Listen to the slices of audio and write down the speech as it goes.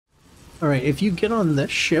Alright, if you get on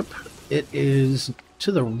this ship, it is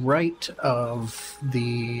to the right of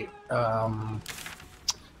the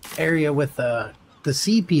area with the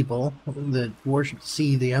sea people that worship the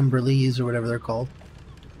sea, the Umberlees or whatever they're called.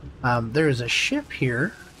 There is a ship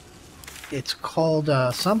here. It's called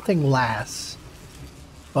something Lass,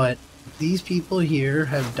 but these people here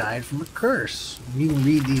have died from a curse. You can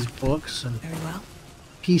read these books and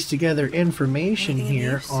piece together information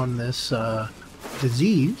here on this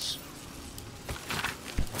disease.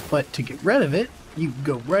 But to get rid of it, you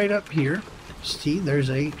go right up here. See, there's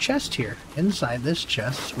a chest here. Inside this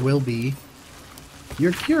chest will be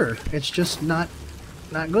your cure. It's just not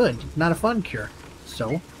good. Not a fun cure.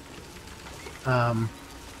 So,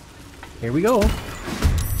 here we go.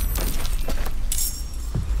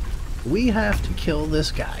 We have to kill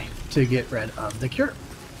this guy to get rid of the cure.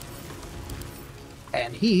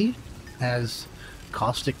 And he has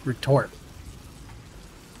caustic retort.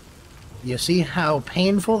 You see how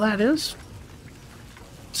painful that is?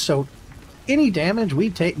 So any damage we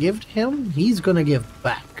give to him, he's going to give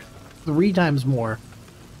back 3 times more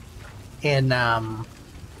in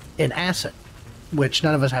acid, which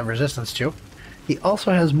none of us have resistance to. He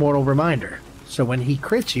also has Mortal Reminder. So when he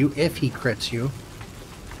crits you, if he crits you,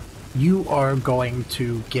 you are going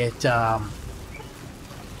to get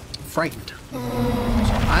frightened. So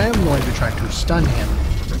I am going to try to stun him.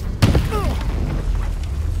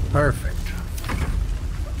 Perfect.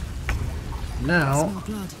 Now,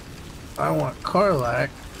 I want Karlach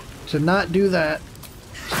to not do that.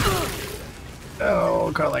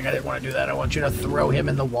 Oh, Karlach, I didn't want to do that. I want you to throw him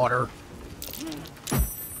in the water.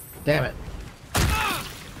 Damn it.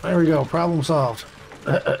 There we go. Problem solved.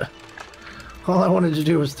 All I wanted to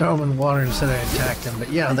do was throw him in the water instead I attacked him.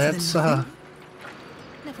 But yeah, that's the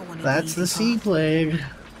sea plague.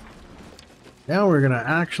 Now we're gonna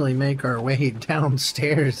actually make our way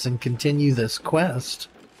downstairs and continue this quest.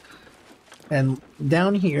 And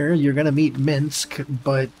down here, you're gonna meet Minsk,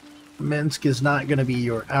 but Minsk is not gonna be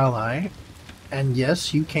your ally. And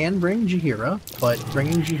yes, you can bring Jaheira, but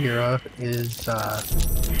bringing Jaheira is,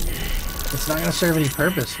 it's not gonna serve any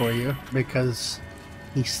purpose for you, because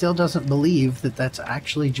he still doesn't believe that that's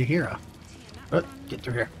actually Jaheira. But, get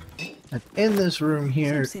through here. And in this room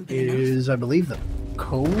here is, I believe, the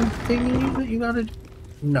code thingy that you gotta do?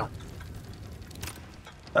 No.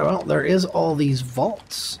 Well, there is all these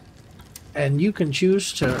vaults. And you can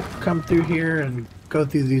choose to come through here and go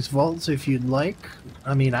through these vaults if you'd like.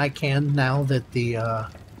 I mean, I can now that the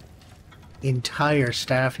entire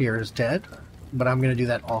staff here is dead. But I'm going to do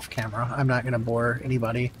that off camera. I'm not going to bore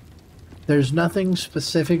anybody. There's nothing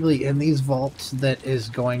specifically in these vaults that is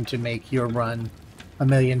going to make your run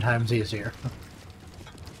 1,000,000 times easier.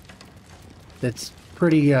 It's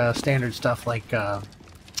pretty standard stuff like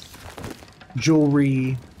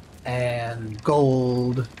jewelry and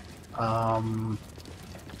gold,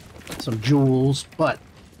 some jewels, but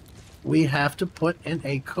we have to put in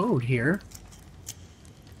a code here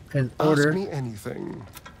in order. Ask me anything.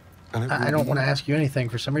 I don't want to ask you anything.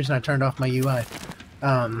 For some reason I turned off my UI.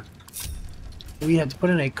 We had to put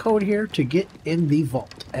in a code here to get in the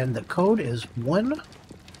vault, and the code is 1,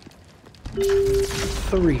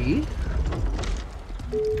 3,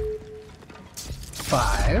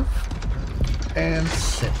 5, and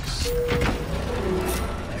 6.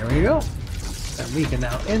 There we go. And we can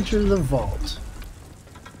now enter the vault.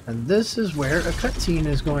 And this is where a cutscene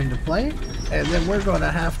is going to play, and then we're going to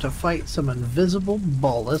have to fight some invisible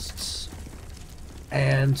ballists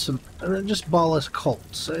and some just ballist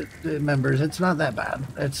cults members. It's not that bad.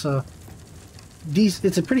 It's a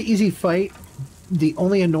pretty easy fight. The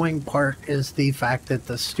only annoying part is the fact that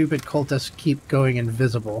the stupid cultists keep going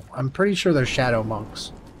invisible. I'm pretty sure they're shadow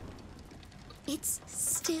monks. It's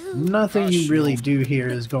still nothing you really do here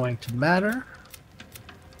is going to matter.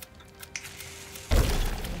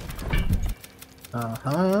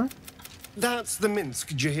 That's the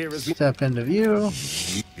Minsk Jaheira's. Step into view.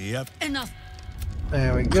 Yep. enough.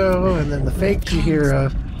 There we go. And then the fake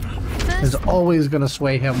Jaheira is always going to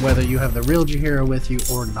sway him whether you have the real Jaheira with you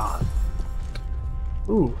or not.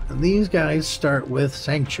 Ooh, and these guys start with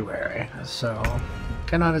Sanctuary, so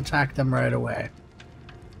cannot attack them right away.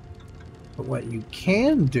 But what you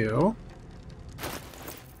can do...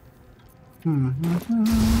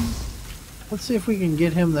 Let's see if we can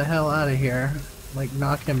get him the hell out of here. Like,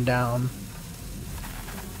 knock him down.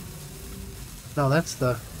 No, that's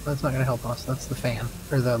not gonna help us. That's the fan.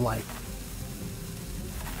 Or the light.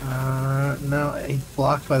 No, he's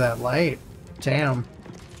blocked by that light. Damn.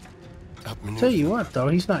 Tell you what, though,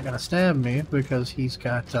 he's not gonna stab me because he's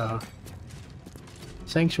got,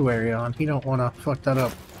 Sanctuary on. He don't wanna fuck that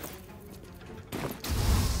up.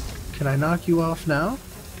 Can I knock you off now?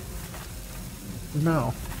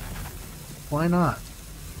 No. Why not?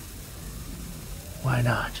 Why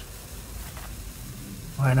not?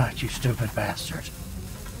 Why not, you stupid bastard?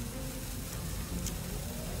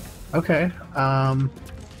 Okay,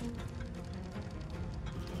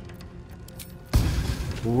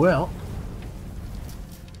 well.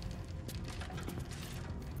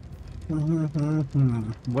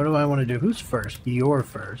 What do I want to do? Who's first? You're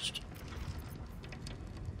first.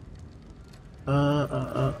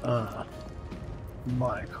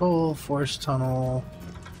 Black hole, force tunnel.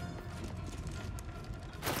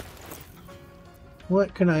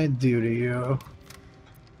 What can I do to you?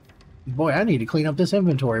 Boy, I need to clean up this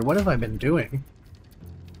inventory. What have I been doing?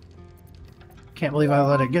 Can't believe I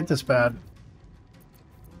let it get this bad.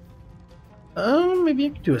 Maybe I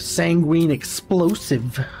could do a sanguine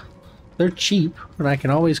explosive. They're cheap, and I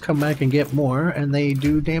can always come back and get more, and they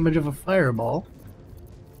do damage of a fireball.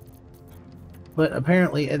 But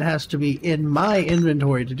apparently it has to be in my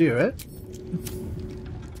inventory to do it.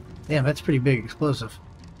 Damn, that's pretty big explosive.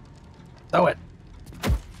 Throw it!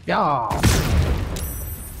 Yeah.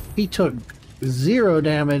 He took 0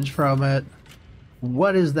 damage from it.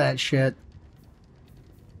 What is that shit?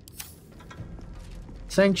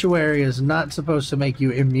 Sanctuary is not supposed to make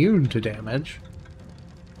you immune to damage.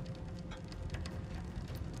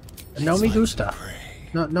 No me gusta.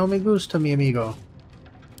 No me gusta, mi amigo.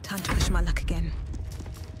 Time to push my luck again.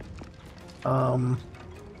 I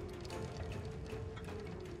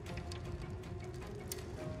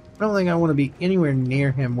don't think I want to be anywhere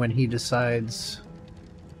near him when he decides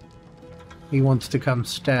he wants to come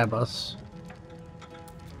stab us.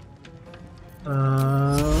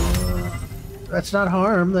 That's not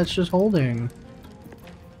harm, that's just holding.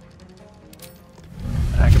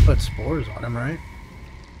 I can put spores on him, right?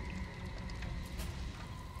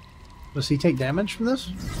 Does he take damage from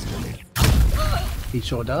this? He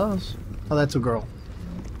sure does. Oh, that's a girl.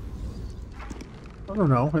 I don't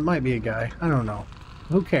know, it might be a guy. I don't know.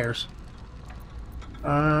 Who cares?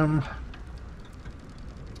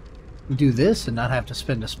 Do this and not have to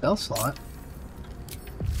spend a spell slot.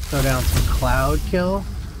 Throw down some cloud kill.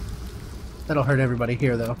 That'll hurt everybody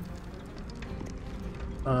here, though.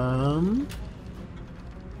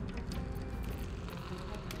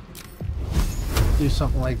 Do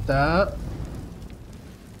something like that.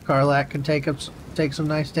 Karlak can take some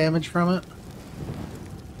nice damage from it.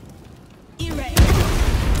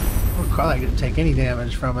 Oh, Karlak didn't take any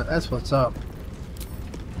damage from it. That's what's up.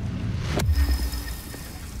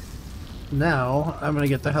 Now, I'm gonna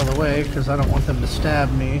get the hell away because I don't want them to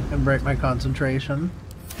stab me and break my concentration.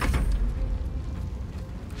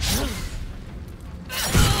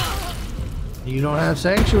 You don't have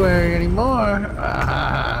sanctuary anymore.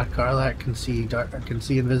 Ah, Karlak can see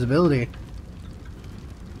invisibility.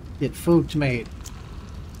 Get fooked, mate.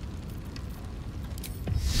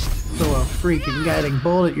 Throw a freaking guiding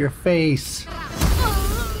bolt at your face,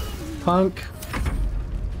 punk.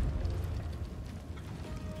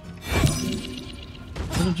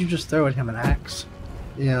 What did you just throw at him? An axe?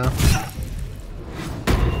 Yeah.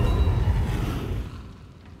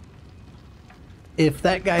 If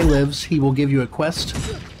that guy lives, he will give you a quest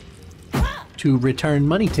to return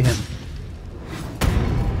money to him.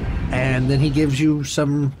 And then he gives you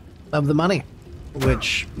some of the money.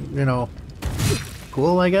 Which, you know,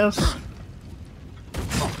 cool, I guess.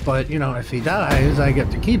 But, you know, if he dies, I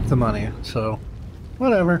get to keep the money. So,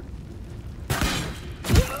 whatever.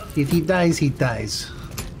 If he dies, he dies.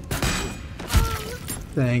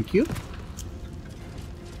 Thank you.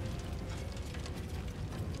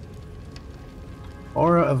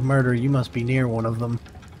 Aura of murder, you must be near one of them.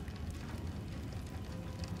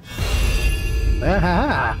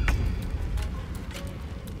 Aha!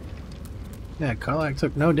 Yeah, Karlak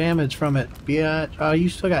took no damage from it. Biatch. Oh, you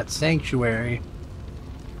still got sanctuary.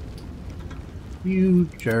 You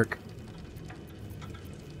jerk.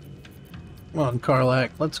 Come on,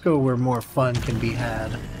 Karlak. Let's go where more fun can be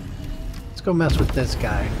had. Let's go mess with this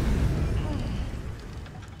guy.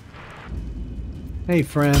 Hey,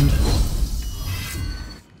 friend.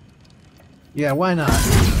 Yeah, why not?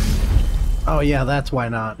 Oh yeah, that's why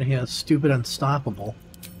not. Yeah, stupid unstoppable.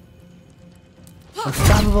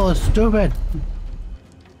 Unstoppable is stupid!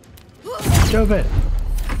 Stupid!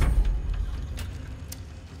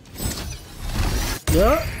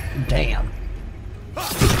 Yeah. Damn.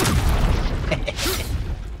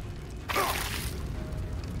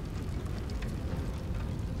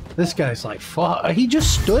 This guy's like, fuck. He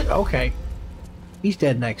just stood? Okay. He's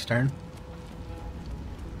dead next turn.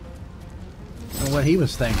 I don't know what he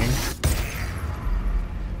was thinking.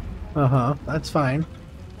 Uh-huh, that's fine.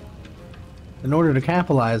 In order to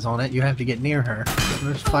capitalize on it, you have to get near her.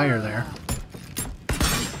 There's fire there.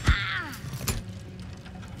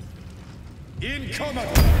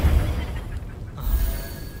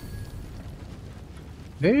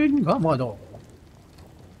 Incommodo.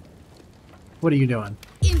 What are you doing?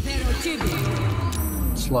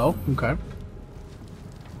 Slow? Okay.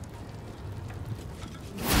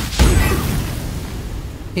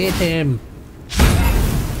 Hit him!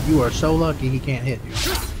 You are so lucky he can't hit you.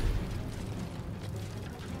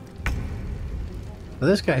 Well,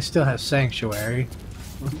 this guy still has Sanctuary.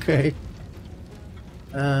 Okay.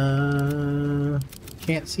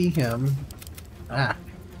 Can't see him. Ah.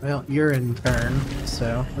 Well, you're in turn,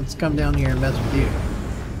 so let's come down here and mess with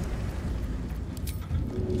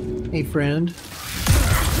you. Hey, friend.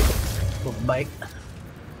 Little bite.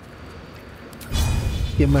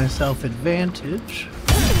 Give myself advantage.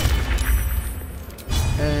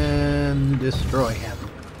 And destroy him.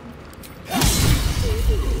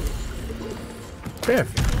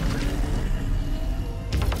 Perfect.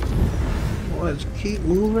 Let's keep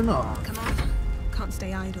moving on. Come on. Can't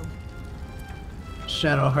stay idle.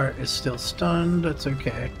 Shadowheart is still stunned. That's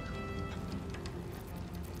okay.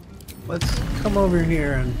 Let's come over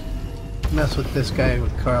here and mess with this guy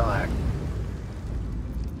with Karlach.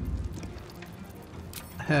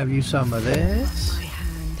 Have you some of this? My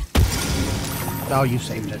hand. Oh, you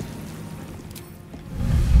saved it.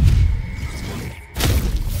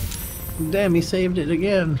 Damn, he saved it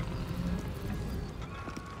again.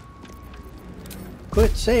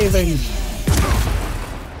 Quit saving.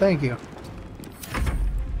 Thank you.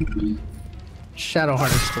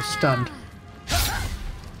 Shadowheart is still stunned.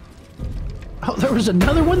 Oh, there was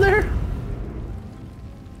another one there?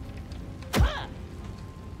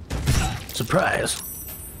 Surprise.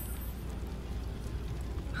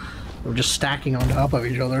 We're just stacking on top of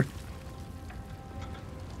each other.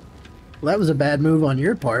 Well, that was a bad move on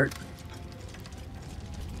your part.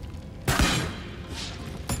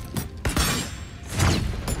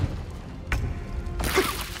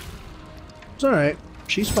 It's alright.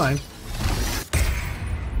 She's fine.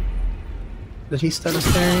 Did he stun us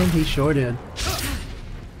there? He sure did.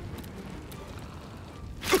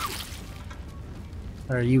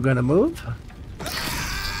 Are you gonna move?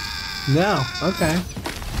 No. Okay.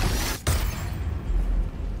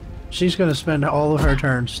 She's gonna spend all of her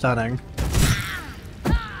turn stunning.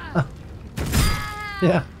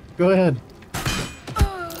 Yeah, go ahead.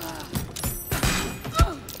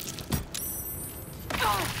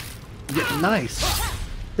 Yeah, nice.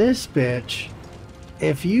 This bitch,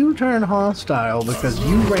 if you turn hostile because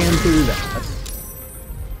you ran through that.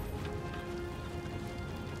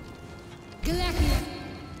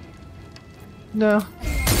 No.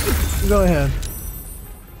 Go ahead.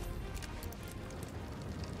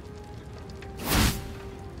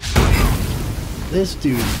 This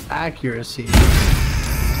dude's accuracy.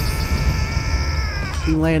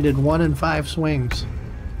 He landed 1 in 5 swings.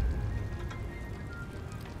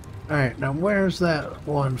 Alright, now where's that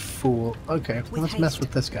one fool? Okay, let's mess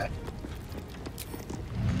with this guy.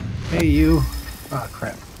 Hey, you. Oh,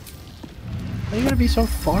 crap. Are you gonna be so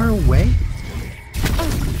far away?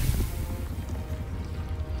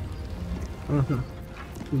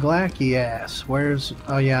 Glacky ass. Where's...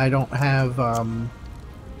 Oh, yeah, I don't have,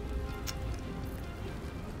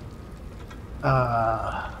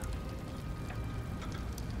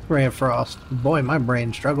 Ray of Frost. Boy, my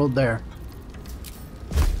brain struggled there.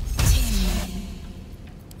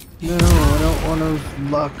 No, I don't want to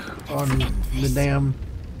luck on the damn...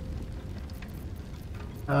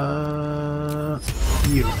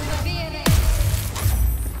 you.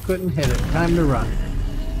 Couldn't hit it. Time to run.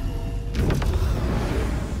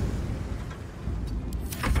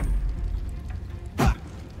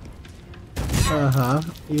 Uh-huh.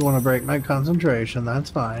 You want to break my concentration, that's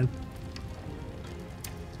fine.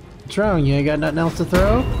 What's wrong? You ain't got nothing else to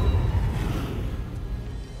throw?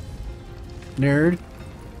 Nerd.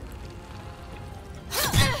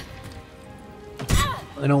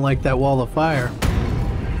 I don't like that wall of fire.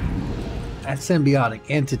 That symbiotic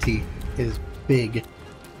entity is big.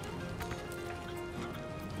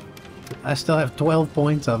 I still have 12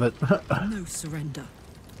 points of it. No surrender.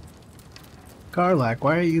 Karlach,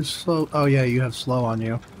 why are you slow? Oh yeah, you have slow on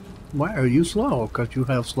you. Why are you slow? Because you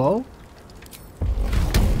have slow?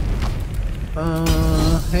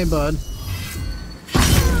 Hey bud.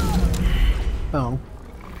 Oh.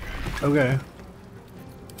 Okay.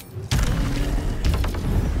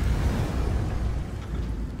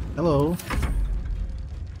 Hello.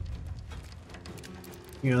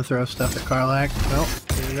 You gonna throw stuff at Karlach? Nope.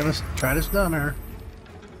 You're gonna try to stun her.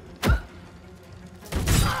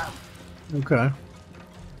 Okay.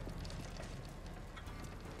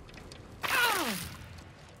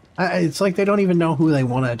 It's like they don't even know who they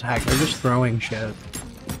want to attack. They're just throwing shit.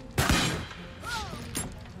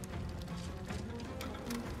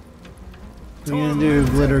 We're gonna do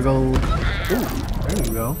glitter gold. Ooh, there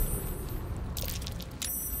you go.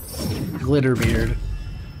 Glitter beard.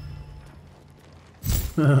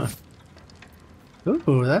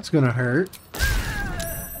 Ooh, that's gonna hurt.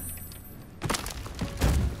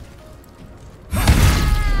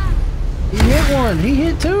 He hit one. He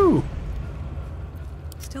hit two.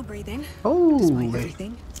 Still breathing. Despite Holy!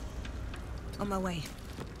 everything. On my way.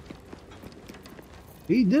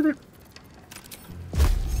 He did it.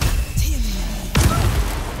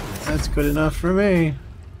 That's good enough for me.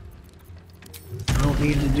 I don't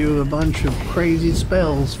need to do a bunch of crazy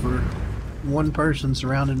spells for one person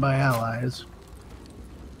surrounded by allies.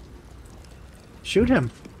 Shoot him!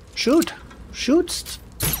 Shoot! Shoots!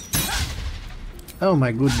 Oh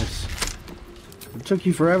my goodness. It took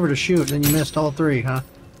you forever to shoot, then you missed all three, huh?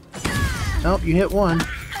 Nope, you hit one.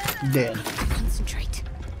 Dead. Concentrate.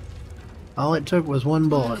 All it took was one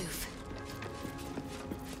bullet. Move.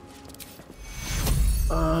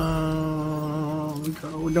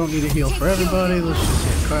 We don't need a heal for everybody. Let's just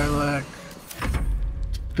hit Karlak.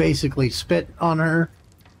 Basically spit on her.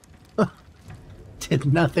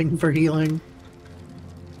 Did nothing for healing.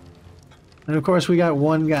 And of course we got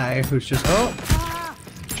one guy who's just, oh,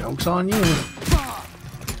 joke's on you.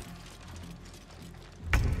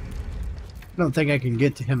 I don't think I can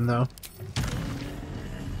get to him though.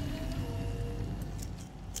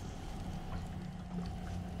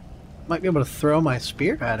 Might be able to throw my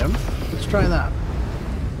spear at him. Let's try that.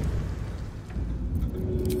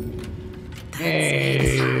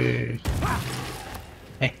 Hey.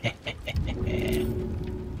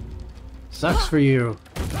 Sucks for you.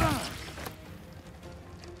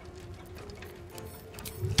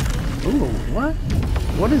 Ooh, what?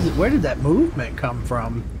 What is it? Where did that movement come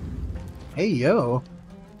from? Hey, yo.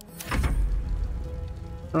 I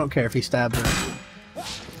don't care if he stabs her.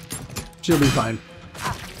 She'll be fine.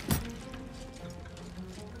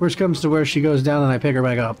 Worst comes to where she goes down and I pick her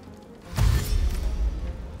back up.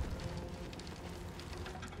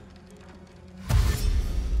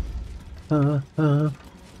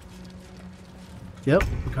 Yep,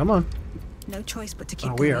 come on. No choice but to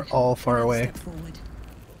keep We are going. all far away. Step forward.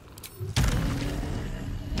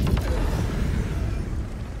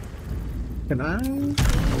 Can I?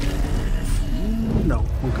 No,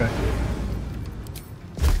 okay.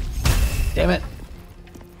 Damn it.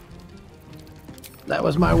 That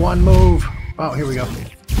was my one move. Oh, here we go.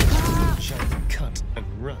 Shall we cut and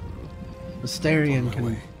run? Astarion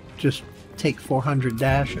can just take 400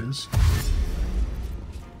 dashes.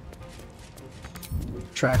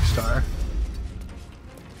 Track star.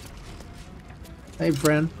 Hey,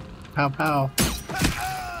 friend. Pow pow.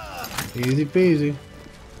 Easy peasy.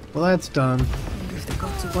 Well, that's done.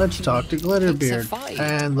 Let's talk to Glitterbeard.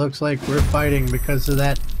 And looks like we're fighting because of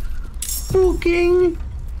that spooking.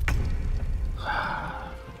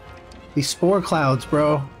 These spore clouds,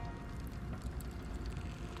 bro.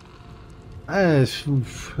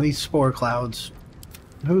 These spore clouds.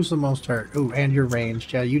 Who's the most hurt? Ooh, and you're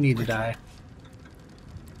ranged. Yeah, you need to die.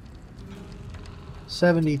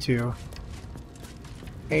 72.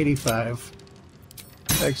 85.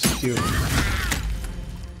 Execute.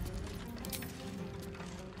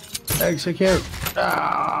 Execute.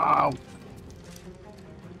 Oh.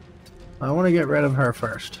 I want to get rid of her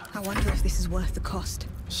first. I wonder if this is worth the cost.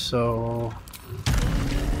 So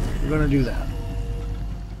we're gonna do that.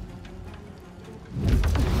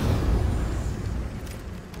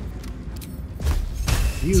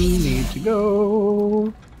 You need to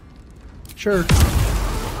go. Sure.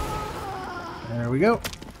 There we go.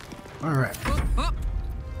 Alright.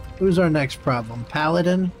 Who's our next problem?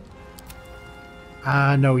 Paladin?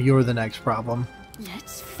 No, you're the next problem.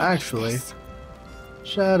 Let's finish Actually, this.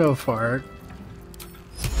 Shadowheart.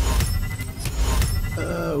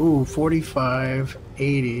 Ooh, 45,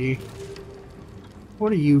 80.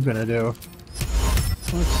 What are you gonna do?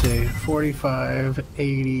 Let's see, 45,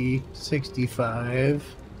 80,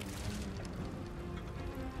 65.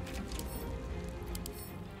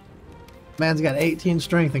 Man's got 18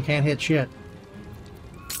 strength and can't hit shit.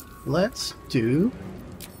 Let's do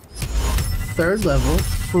 3rd level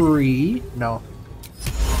free. No.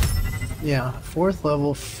 Yeah, 4th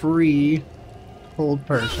level free hold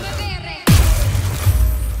person.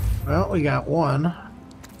 Well, we got one.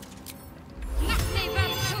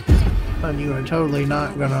 And you are totally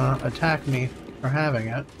not gonna attack me for having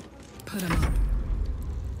it. Put him up.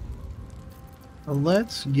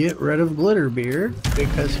 Let's get rid of Glitterbeard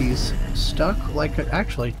because he's stuck like a,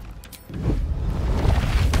 actually.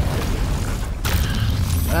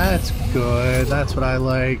 That's good. That's what I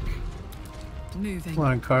like. Moving. Come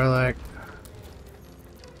on, Karlak.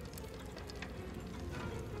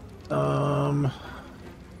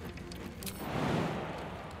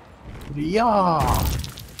 Yeah.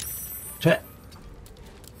 Check.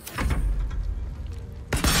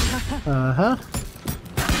 Uh-huh.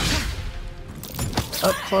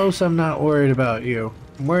 Up close, I'm not worried about you.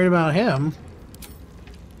 I'm worried about him.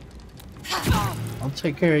 I'll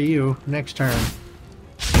take care of you next turn.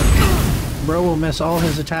 Bro will miss all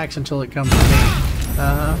his attacks until it comes to me.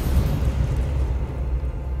 Uh-huh.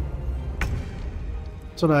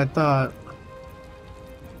 That's what I thought.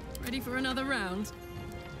 Ready for another round?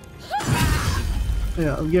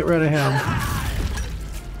 Yeah, I'll get rid of him.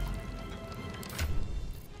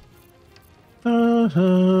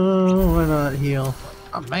 Why not heal?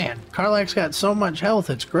 Oh man, Karlak's got so much health,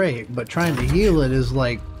 it's great, but trying to heal it is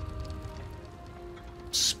like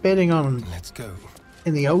spitting on Let's go.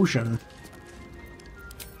 in the ocean.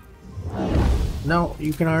 No,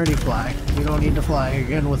 you can already fly. You don't need to fly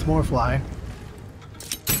again with more fly.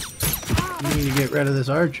 You need to get rid of this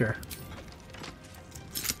archer.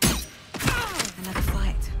 Another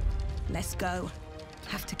fight. Let's go.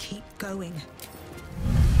 Have to keep going.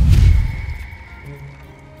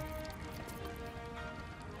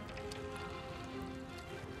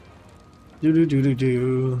 Do do do do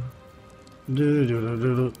do. Do do do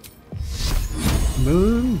do do.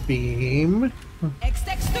 Moonbeam. Ex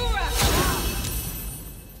textura!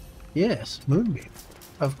 Yes, moonbeam.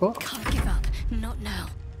 Of course. Can't give up. Not now.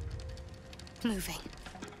 Moving.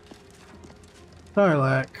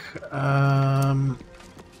 Karlak.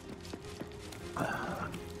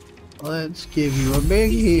 Let's give you a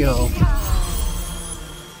big heal.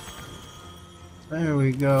 There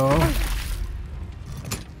we go.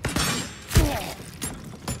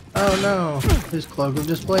 Oh no, his cloak of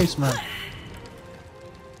displacement.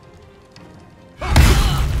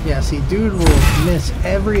 Yeah, see, dude will miss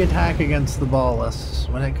every attack against the ballists.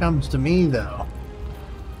 When it comes to me, though,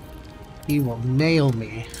 he will nail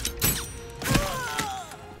me.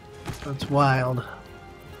 That's wild.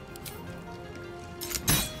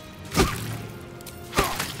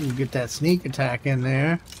 You get that sneak attack in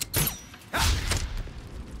there.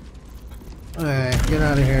 Alright, get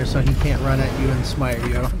out of here so he can't run at you and smite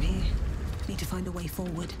you. From here. Need to find a way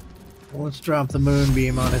forward. Let's drop the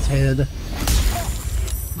moonbeam on his head.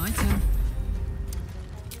 My turn.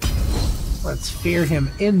 Let's fear him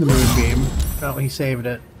in the moonbeam. Oh, he saved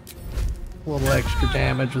it. A little extra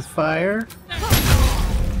damage with fire.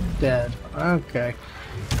 Dead. Okay.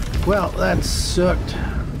 Well, that sucked.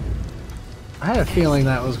 I had a feeling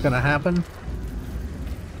that was gonna happen.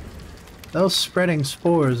 Those spreading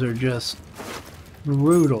spores are just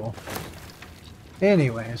brutal.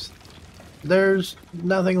 Anyways, there's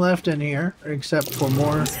nothing left in here except for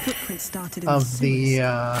more Footprint started in of the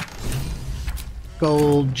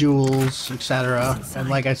gold, jewels, etc. And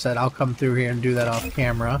like I said, I'll come through here and do that off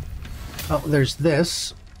camera. Oh, there's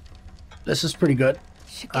this. This is pretty good.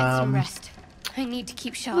 Should get some rest. I need to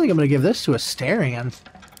keep I sharp. think I'm gonna give this to Asterion.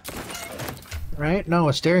 Right? No,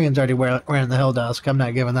 Asterian's already wearing the Helldusk. I'm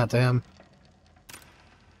not giving that to him.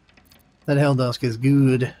 That Helldusk is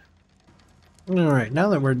good. Alright, now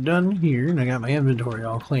that we're done here, and I got my inventory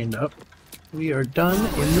all cleaned up, we are done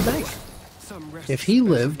in the bank. If he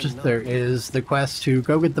lived, there is the quest to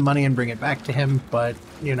go get the money and bring it back to him, but,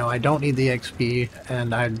 you know, I don't need the XP,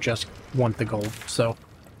 and I just want the gold, so...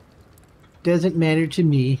 Doesn't matter to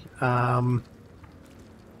me.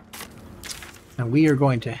 And we are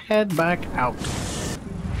going to head back out.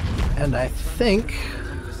 And I think...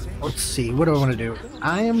 Let's see, what do I want to do?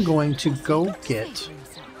 I am going to go get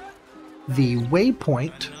the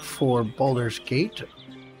waypoint for Baldur's Gate.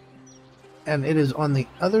 And it is on the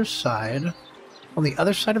other side of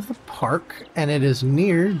the park, and it is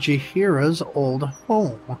near Jaheira's old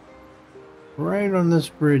home. Right on this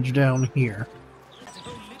bridge down here.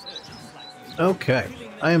 Okay,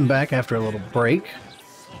 I am back after a little break.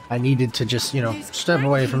 I needed to just, you know, step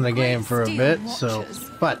away from the game for a bit, so...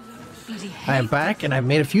 But, I am back, and I've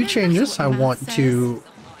made a few changes I want to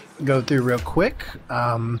go through real quick.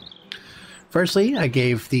 Firstly, I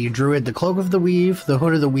gave the Druid the Cloak of the Weave, the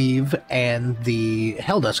Hood of the Weave, and the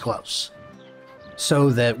Helldusk Gloves, so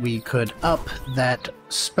that we could up that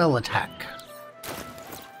spell attack.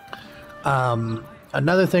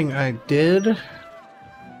 Another thing I did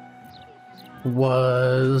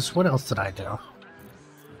was... What else did I do?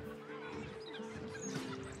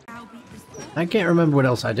 I can't remember what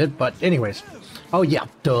else I did, but anyways. Oh yeah,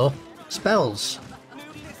 duh. Spells.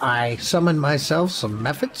 I summoned myself some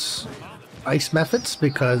Mephits. Ice Mephits,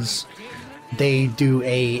 because They do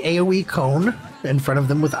a AoE cone in front of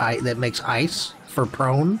them with that makes ice for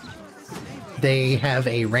prone. They have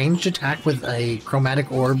a ranged attack with a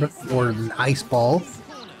chromatic orb or an ice ball,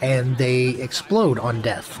 and they explode on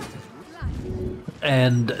death.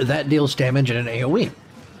 And that deals damage in an AoE.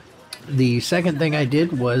 The second thing I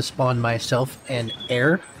did was spawn myself an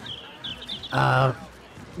air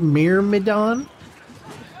Myrmidon,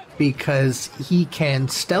 because he can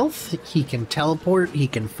stealth, he can teleport, he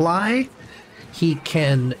can fly, he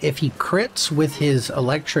can, if he crits with his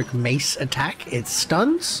electric mace attack, it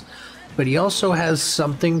stuns, but he also has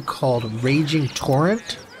something called Raging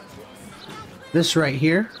Torrent. This right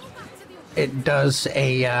here, it does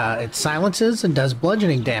it silences and does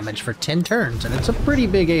bludgeoning damage for 10 turns, and it's a pretty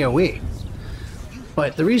big AoE.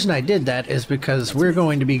 But the reason I did that is because we're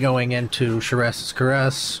going to be going into Sharess's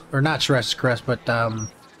Caress, or not Sharess's Caress, but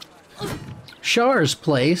Shar's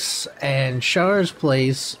place, and Shar's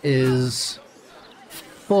place is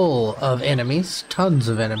full of enemies, tons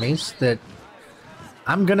of enemies, that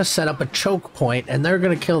I'm going to set up a choke point, and they're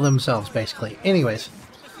going to kill themselves, basically. Anyways,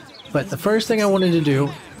 but the first thing I wanted to do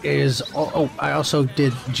is, I also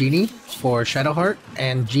did Genie for Shadowheart,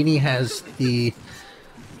 and Genie has the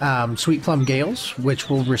Sweet Plum Gales, which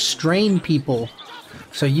will restrain people,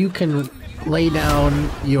 so you can lay down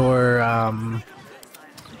your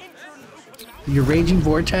Raging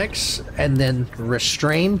Vortex and then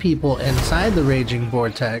restrain people inside the Raging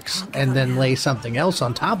Vortex, and then lay something else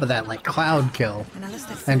on top of that, like Cloud Kill,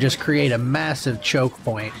 and just create a massive choke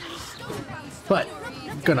point. But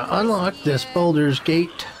gonna unlock this Baldur's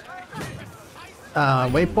Gate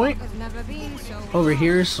waypoint. Over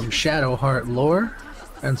here is some Shadowheart lore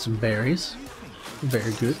and some berries.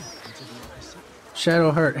 Very good.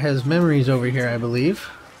 Shadowheart has memories over here, I believe.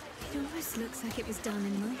 It almost looks like it was done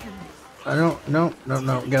in my hand. I don't, no,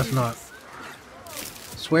 guess not.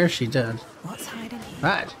 Swear she did. What's hiding here?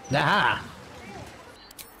 Right, aha!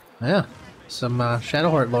 Yeah, some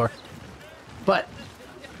Shadowheart lore. But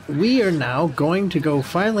we are now going to go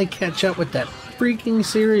finally catch up with that freaking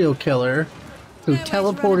serial killer who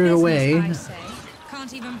teleported away.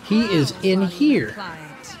 He is in here.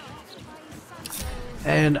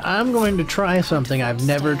 And I'm going to try something I've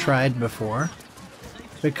never tried before,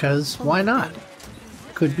 because why not?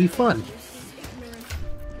 Could be fun.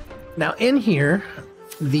 Now in here,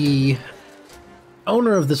 the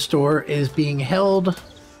owner of the store is being held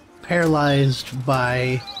paralyzed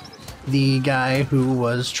by the guy who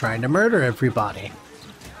was trying to murder everybody.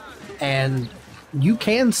 And you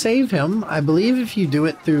can save him. I believe if you do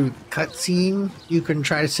it through cutscene, you can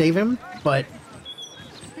try to save him, but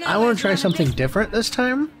I want to try something different this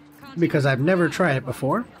time, because I've never tried it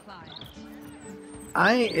before.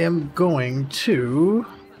 I am going to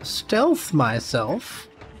stealth myself,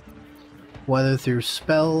 whether through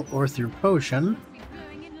spell or through potion.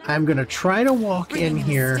 I'm going to try to walk in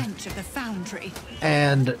here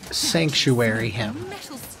and sanctuary him.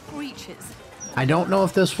 I don't know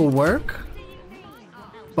if this will work,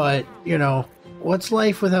 but, you know, what's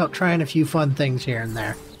life without trying a few fun things here and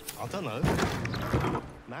there? I don't know.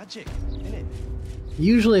 Magic, innit?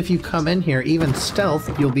 Usually if you come in here, even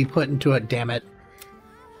stealth, you'll be put into it, damn it.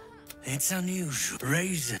 It's unusual,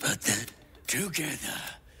 raise it, but then together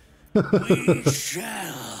we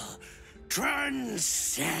shall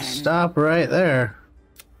transcend. Stop right there.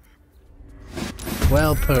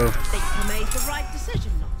 Well, poo. Think you made the right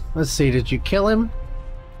decision, not? Let's see, did you kill him?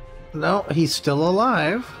 No, he's still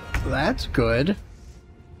alive. That's good.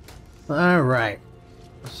 Alright.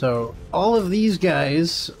 So, all of these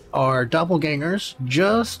guys are doppelgangers,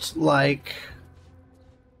 just like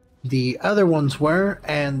the other ones were,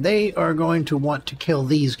 and they are going to want to kill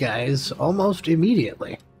these guys almost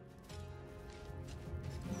immediately.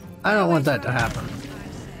 I don't want that to happen.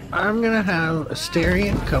 I'm gonna have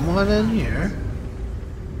Asterion come on in here.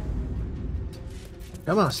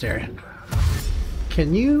 Come on, Asterion.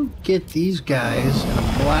 Can you get these guys in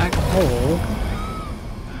a black hole?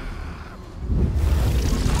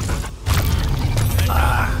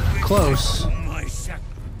 Ah, close.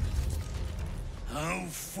 How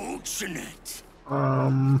fortunate.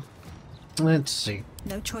 Let's see.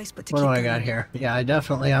 No choice but to What keep do I going. got here? Yeah, I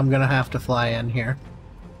definitely am gonna have to fly in here.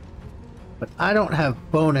 But I don't have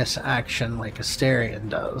bonus action like Asterion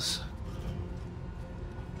does.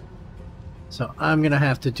 So I'm gonna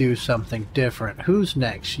have to do something different. Who's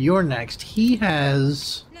next? You're next. He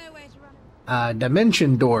has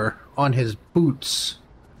Dimension Door on his boots.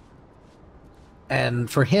 And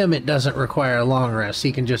for him, it doesn't require a long rest.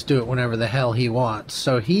 He can just do it whenever the hell he wants.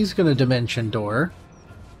 So he's gonna Dimension Door.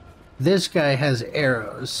 This guy has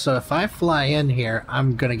arrows. So if I fly in here,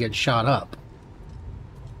 I'm gonna get shot up.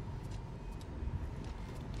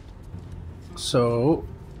 So,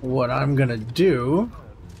 what I'm gonna do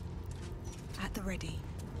At the ready.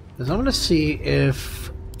 is I'm gonna see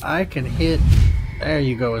if I can hit. There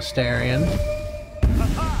you go, Astarion.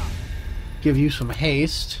 Give you some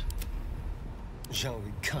haste. Shall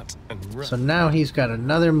we cut and run? So now he's got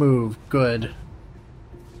another move. Good.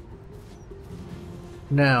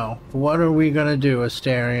 Now, what are we gonna do,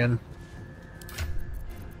 Astarion?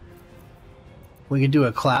 We could do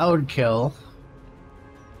a cloud kill.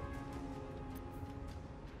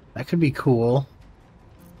 That could be cool.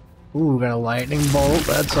 Ooh, got a lightning bolt.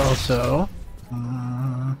 That's also.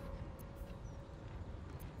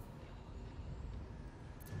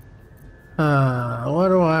 What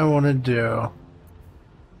do I want to do?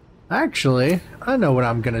 Actually, I know what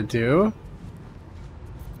I'm gonna do.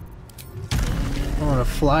 I want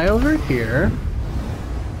to fly over here.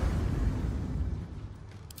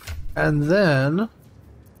 And then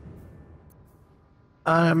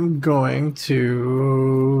I'm going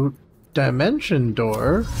to Dimension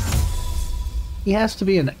Door. He has to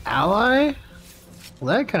be an ally?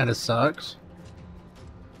 Well, that kind of sucks.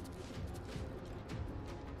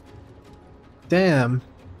 Damn.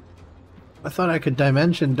 I thought I could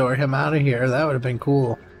Dimension Door him out of here. That would have been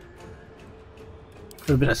cool. Would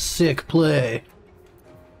have been a sick play.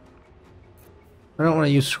 I don't want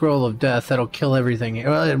to use Scroll of Death. That'll kill everything here.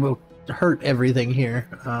 Well, it will hurt everything here.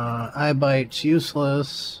 Eye Bite's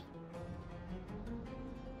useless.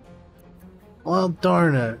 Well,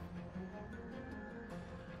 darn it.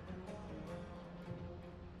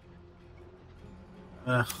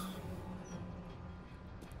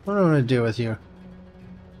 What do I want to do with you?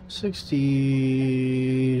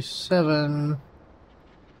 67.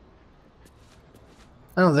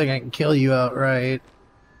 I don't think I can kill you outright.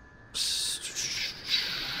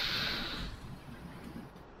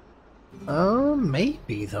 Oh,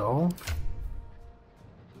 maybe though.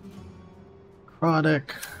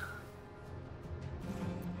 Necrotic.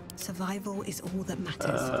 Survival is all that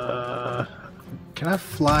matters. Can I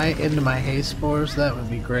fly into my haste spores? That would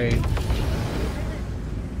be great.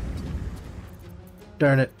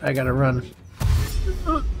 Darn it, I gotta run.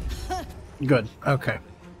 Good, okay.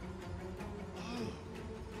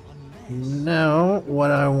 Now, what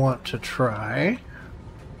I want to try...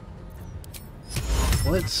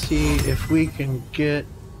 Let's see if we can get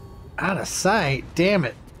out of sight. Damn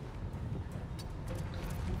it.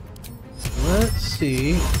 Let's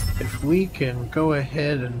see if we can go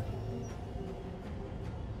ahead and...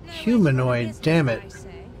 Humanoid, damn it.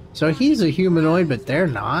 So he's a humanoid, but they're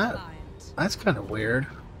not? That's kind of weird.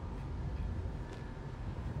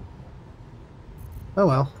 Oh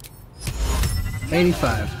well.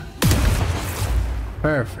 85.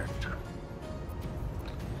 Perfect.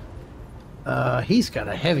 He's got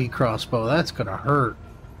a heavy crossbow. That's gonna hurt.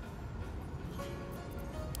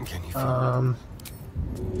 Can you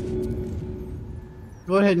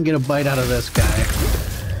Go ahead and get a bite out of this guy.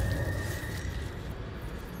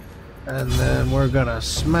 And then we're gonna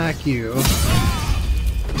smack you.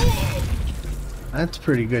 That's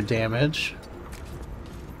pretty good damage.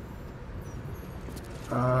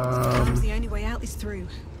 The only way out is through.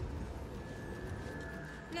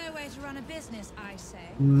 No way to run a business, I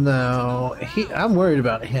say. No, I'm worried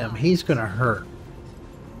about him. He's gonna hurt.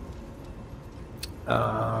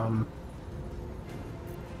 Go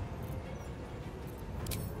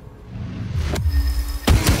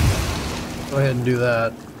ahead and do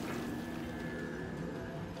that.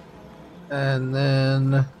 And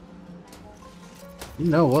then... You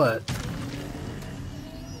know what?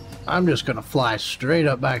 I'm just gonna fly straight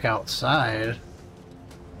up back outside.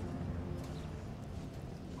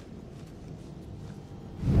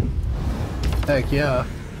 Heck yeah.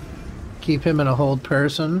 Keep him in a hold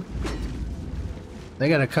person. They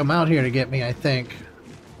gotta come out here to get me, I think.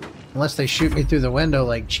 Unless they shoot me through the window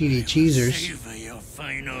like Cheaty Cheesers. Savor your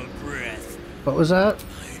final breath. What was that?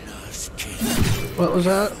 My last kiss. What was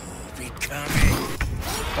that? Becoming.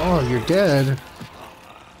 Oh, you're dead.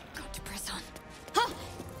 Got to press on.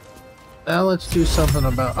 Now let's do something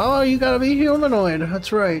about... Oh, you gotta be humanoid.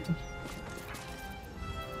 That's right.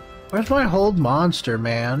 Where's my hold monster,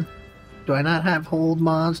 man? Do I not have hold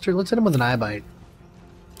monster? Let's hit him with an eye bite.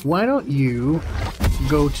 Why don't you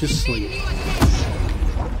go to sleep?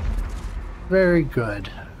 Very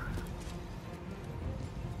good.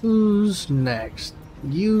 Who's next?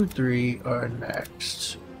 You three are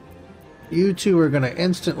next. You two are gonna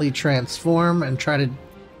instantly transform and try to...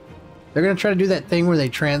 They're gonna try to do that thing where they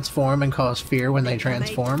transform and cause fear when they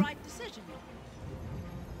transform.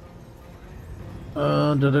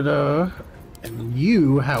 And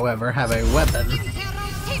you, however, have a weapon.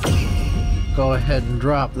 Go ahead and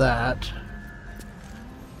drop that.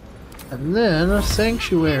 And then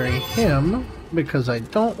sanctuary him, because I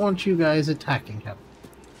don't want you guys attacking him.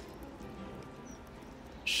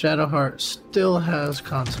 Shadowheart still has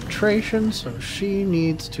concentration, so she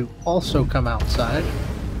needs to also come outside.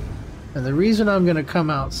 And the reason I'm going to come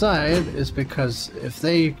outside is because if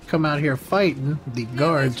they come out here fighting, the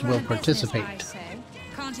guards will participate.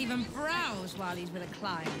 Can't even browse while he's with a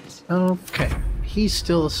client. Okay, he's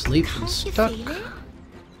still asleep and stuck.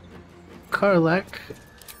 Karlak,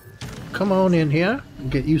 come on in here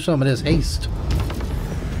and get you some of this haste.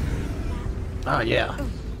 Ah, yeah,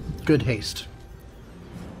 good haste.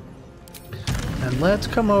 And let's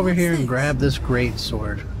come over here and grab this great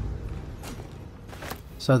sword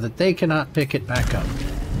so that they cannot pick it back up.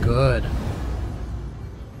 Good.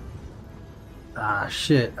 Ah,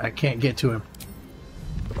 shit, I can't get to him.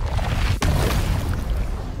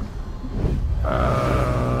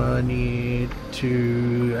 I need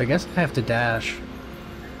to... I guess I have to dash.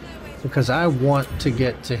 Because I want to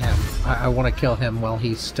get to him. I want to kill him while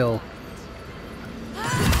he's still...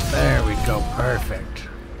 There we go, perfect.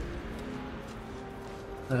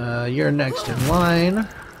 You're next in line.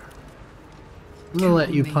 I'm gonna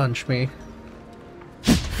let you punch me.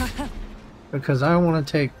 Because I want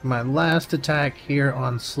to take my last attack here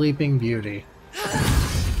on Sleeping Beauty.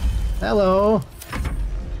 Hello!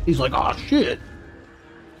 He's like, oh shit!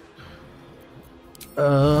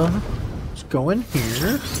 Let's go in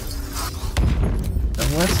here.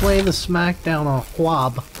 And let's lay the smack down on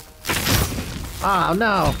Hwab. Ah,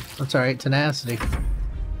 no! That's alright, tenacity.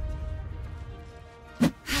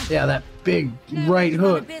 Yeah, that big right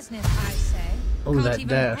hook. Oh, that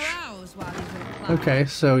dash. Okay,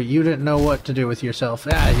 so you didn't know what to do with yourself.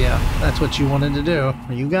 Ah, yeah, that's what you wanted to do.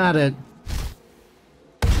 You got it.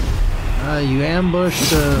 You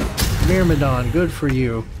ambushed Myrmidon. Good for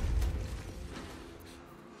you.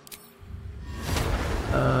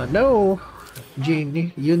 No,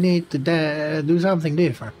 Genie, you need to do something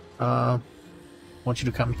different. I want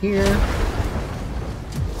you to come here.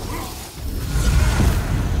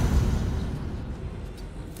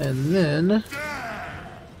 And then...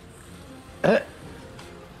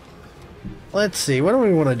 let's see, what do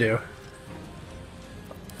we want to do?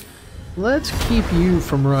 Let's keep you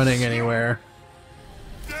from running anywhere.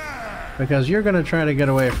 Because you're going to try to get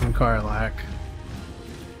away from Karlak.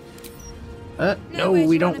 No,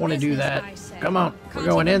 we don't want to do that. Come on, we're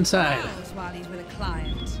going inside.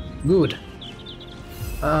 Good.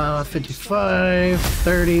 55,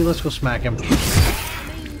 30, let's go smack him.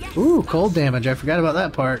 Ooh, cold damage, I forgot about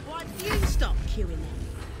that part.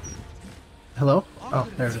 Hello? Oh,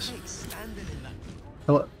 there it is.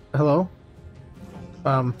 Hello? Hello?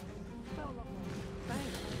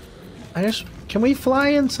 Can we fly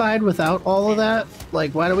inside without all of that?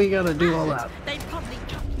 Like, why do we gotta do all that?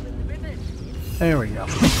 There we go.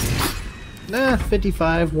 Nah,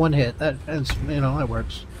 55, one hit. That's, you know, that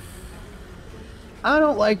works. I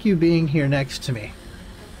don't like you being here next to me.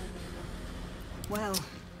 Well,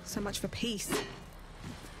 so much for peace.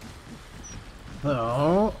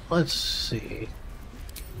 So, let's see.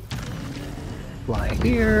 Fly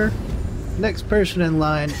here. Next person in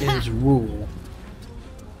line is Rule.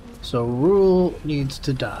 So Rule needs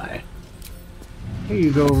to die. Here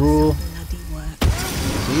you go, Rule.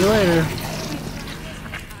 See you later.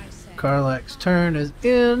 Karlak's turn is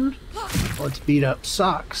in. Let's beat up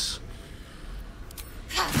Socks.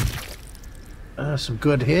 Some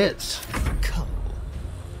good hits.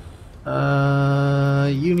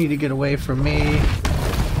 You need to get away from me.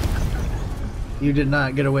 You did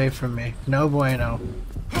not get away from me. No bueno.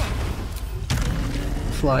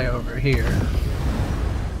 Fly over here.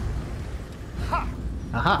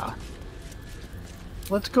 Aha.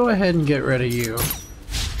 Let's go ahead and get rid of you.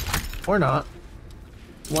 Or not.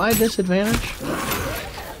 Why disadvantage?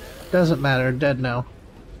 Doesn't matter. Dead now.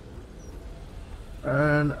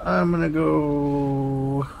 And I'm gonna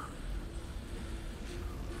go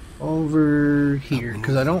over here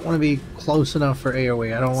because I don't want to be close enough for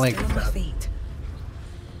AoE. I don't like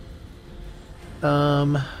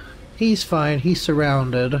that. He's fine. He's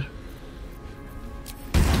surrounded.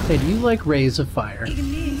 Hey, do you like Rays of Fire?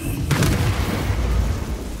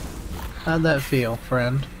 How'd that feel,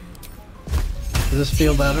 friend? Does this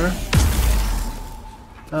feel better?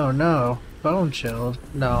 Oh no. Bone chilled.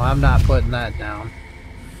 No, I'm not putting that down.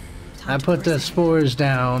 I put the spores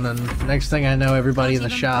down, and next thing I know, everybody in the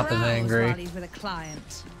shop is angry.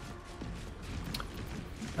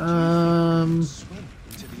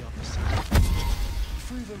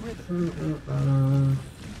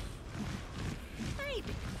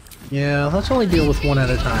 Yeah, let's only deal with one at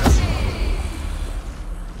a time.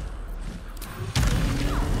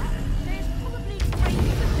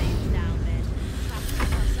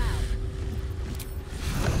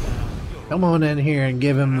 Come on in here and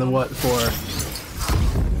give him the what for.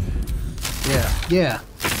 Yeah, yeah.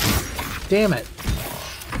 Damn it.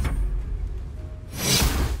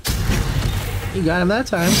 You got him that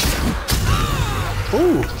time.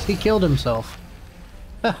 Ooh, he killed himself.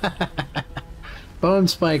 Bone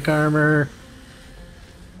spike armor.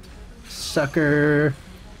 Sucker.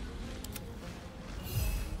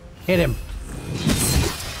 Hit him.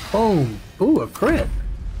 Boom. Ooh, a crit.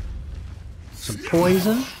 Some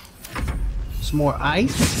poison. Some more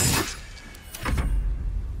ice.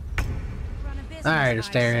 Alright,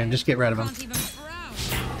 Astarion, just get rid of him.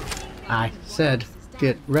 I said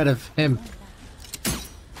get rid of him.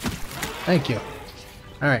 Thank you.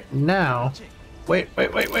 Alright, now... Wait,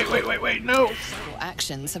 no! Your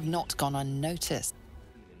actions have not gone unnoticed.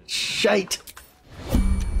 Shite! So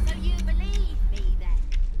you believe me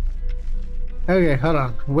then? Okay, hold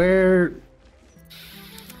on. Where...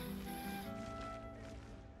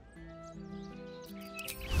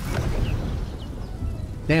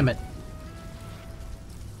 Damn it.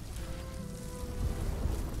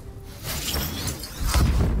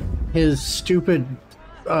 His stupid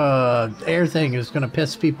air thing is gonna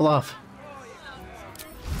piss people off.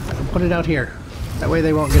 I'll put it out here. That way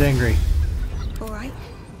they won't get angry. Alright.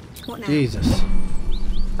 What now? Jesus.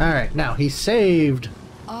 Alright, now he's saved.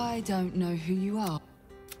 I don't know who you are.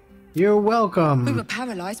 You're welcome. We were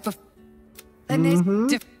paralyzed before. Then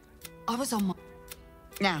there's. I was on my.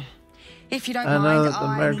 Now, if you don't I know mind, that the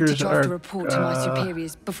I need to markers draft a are, report to my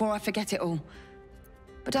superiors before I forget it all.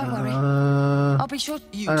 But don't worry. I'll be sure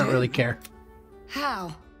you do. I don't really care.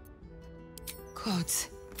 How? God,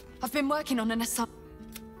 I've been working on an assumption.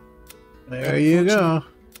 There you go.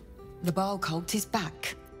 The Baal cult is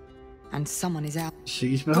back, and someone is out.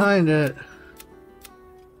 She's behind it.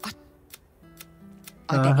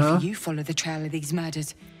 I bet if you follow the trail of these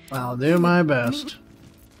murders, I'll do my best.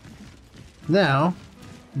 Now,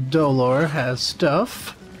 Dolor has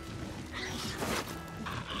stuff.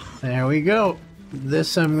 There we go.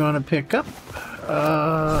 This I'm going to pick up.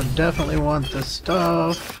 Definitely want this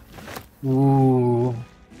stuff. Ooh.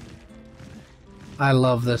 I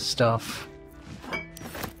love this stuff.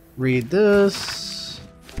 Read this.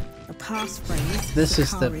 A passphrase. This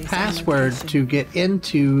is the Ptaris password location. to get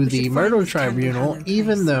into the should Murder find this Tribunal, candle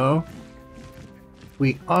even place. though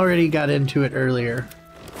we already got into it earlier.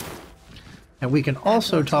 And we can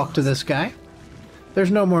also talk to this guy.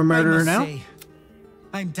 There's no more murderer now.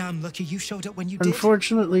 I'm damn lucky you showed up when you did.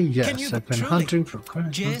 Unfortunately, Can yes. you I've been truly- hunting for quite a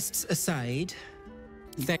Jests aside,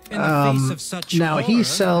 in the face of such now he horror,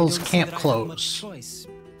 sells I don't see camp that I have much clothes. choice.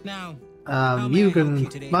 Now, how may You I help can you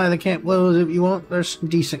today? buy the camp clothes if you want. There's some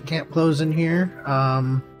decent camp clothes in here.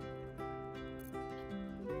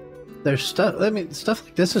 There's stuff. I mean, stuff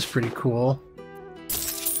like this is pretty cool.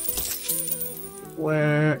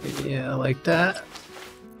 Where, yeah, like that.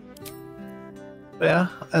 Yeah,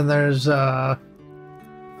 and there's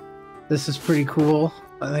this is pretty cool.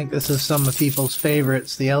 I think this is some of people's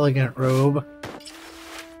favorites. The elegant robe.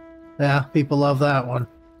 Yeah, people love that one.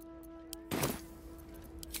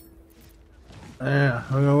 Yeah,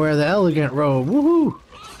 we're gonna wear the elegant robe. Woohoo!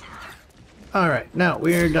 Alright, now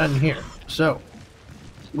we are done here. So,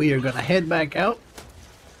 we are gonna head back out.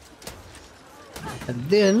 And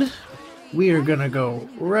then, we are gonna go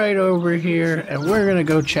right over here and we're gonna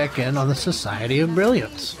go check in on the Society of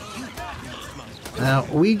Brilliance. Now,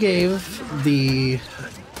 we gave the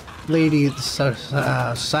lady at the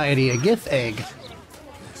Society a Gith egg.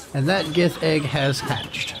 And that Gith egg has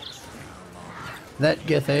hatched. That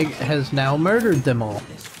Gith egg has now murdered them all.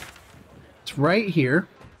 It's right here.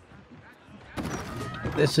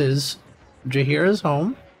 This is Jaheira's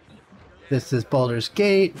home. This is Baldur's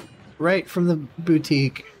Gate. Right from the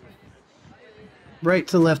boutique. Right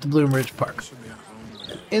to the left of Bloomridge Park.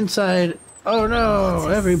 Inside, oh no,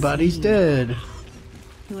 everybody's dead.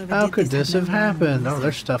 Whoever How did could this this had have no memory. happened? Oh,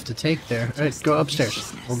 there's stuff to take there. Alright, go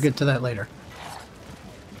upstairs. We'll get to that later.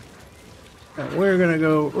 And we're gonna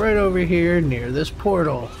go right over here near this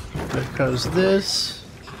portal, because this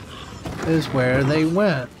is where they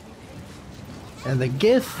went. And the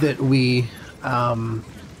Gith that we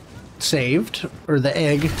saved, or the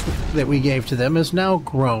egg that we gave to them, is now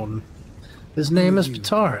grown. His name is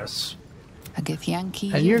Ptaris, A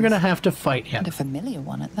Githyanki. and you're gonna have to fight him. And a familiar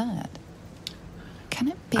one at that. Can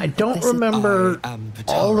it be? I that don't this is- remember I am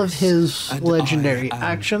all of Ptaris, his and legendary I am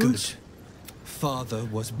actions. good. Father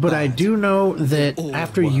was But I bad. do know that all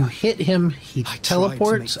after you were. hit him, he I tried to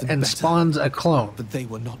teleports make them and better, spawns a clone. but they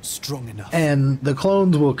were not strong enough. And the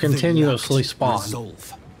clones will They continuously lacked spawn.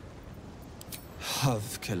 Resolve.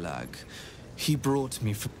 Havkelag. He brought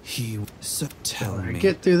me from. He. So tell me.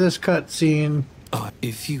 Get through this cutscene.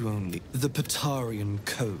 If you only... The Ptarian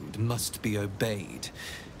code must be obeyed.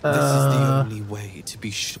 This is the only way to be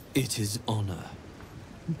sure. It is honor.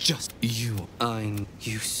 Just you.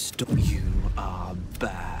 You are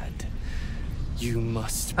bad. You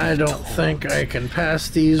must be I don't think I can pass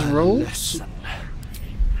these rolls.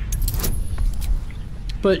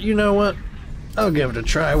 But you know what? I'll give it a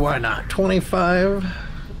try. Why not? 25.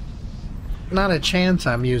 Not a chance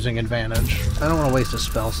I'm using advantage. I don't want to waste a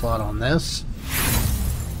spell slot on this.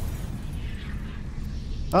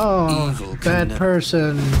 Oh, Evil bad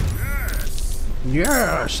person.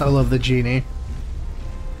 Yes, I love the genie.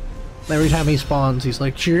 Every time he spawns, he's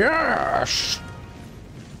like, yes!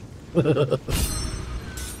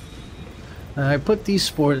 I put these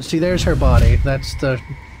spores... See, there's her body. That's the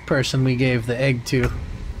person we gave the egg to.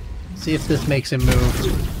 See if this makes him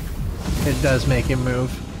move. It does make him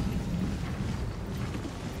move.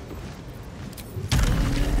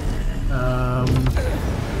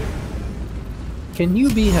 Can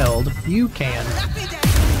you be held? You can.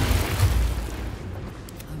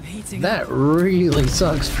 That really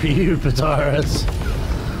sucks for you, Ptaris.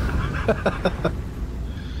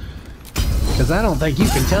 Because I don't think you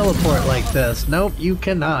can teleport like this. Nope, you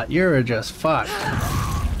cannot. You're just fucked.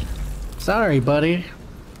 Sorry, buddy.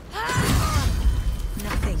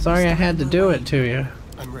 Sorry I had to do it to you.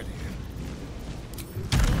 I'm ready.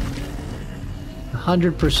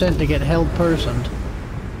 100% to get held personed.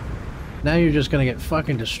 Now you're just gonna get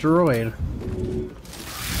fucking destroyed.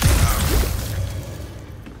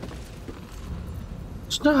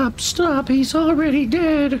 Stop, stop, he's already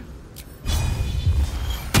dead!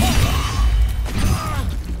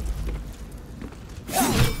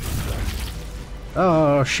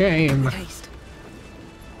 Oh, shame.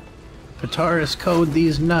 Ptaris code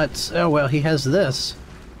these nuts. Oh well, he has this.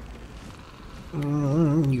 You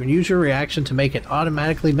can use your reaction to make it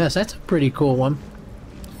automatically miss. That's a pretty cool one.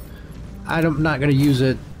 I'm not going to use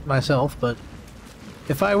it myself, but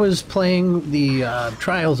if I was playing the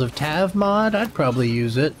Trials of Tav mod, I'd probably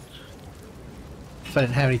use it. If I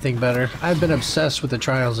didn't have anything better. I've been obsessed with the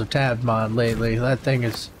Trials of Tav mod lately. That thing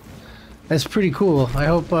is... That's pretty cool. I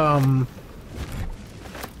hope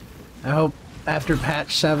after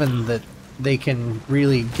patch 7 that they can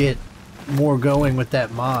really get more going with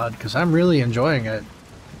that mod, because I'm really enjoying it.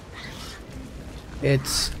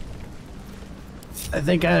 It's... I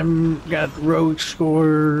think got rogue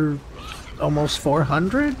score almost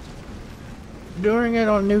 400 doing it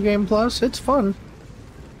on New Game Plus. It's fun.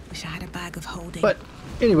 Wish I had a bag of holding. But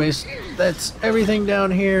anyways, that's everything down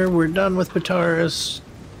here. We're done with Ptaris.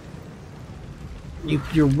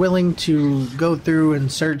 You're willing to go through and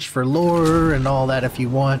search for lore and all that if you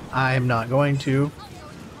want. I'm not going to.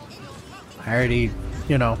 I already,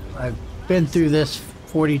 you know, I've been through this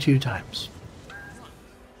 42 times.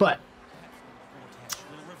 But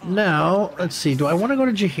now, let's see, do I want to go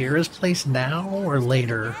to Jaheira's place now or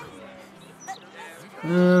later? I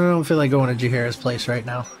don't feel like going to Jaheira's place right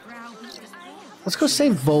now. Let's go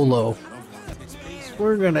save Volo.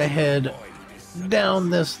 We're gonna head down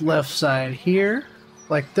this left side here,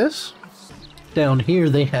 like this. Down here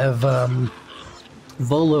they have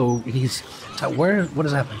Volo. He's what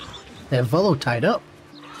is happening? They have Volo tied up,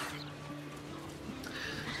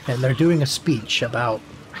 and they're doing a speech about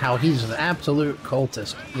how he's an absolute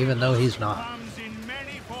cultist, even though he's not.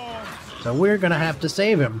 So we're gonna have to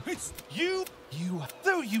save him. It's you,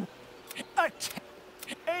 though you,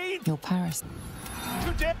 Your Paris.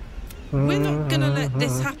 We're not gonna let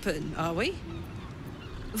this happen, are we?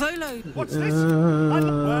 Volo, What's this?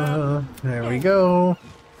 There we go.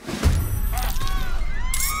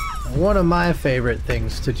 One of my favorite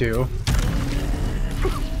things to do.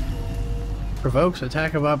 Provokes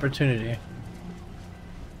attack of opportunity.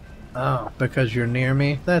 Oh, because you're near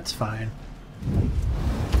me? That's fine.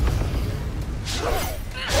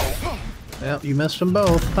 Well, you missed them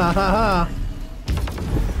both. Ha ha ha!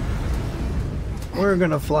 We're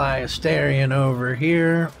gonna fly Astarion over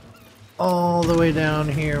here. All the way down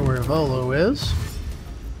here where Volo is.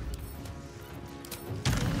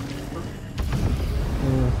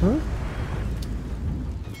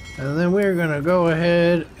 And then we're gonna go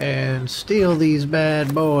ahead and steal these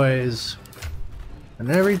bad boys. And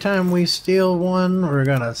every time we steal one, we're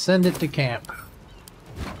gonna send it to camp.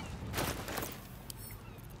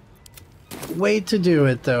 Wait to do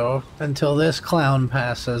it though, until this clown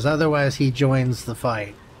passes, otherwise he joins the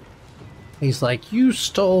fight. He's like, you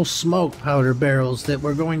stole smoke powder barrels that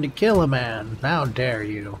were going to kill a man. How dare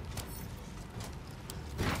you?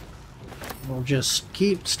 We'll just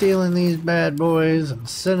keep stealing these bad boys and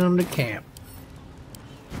send them to camp.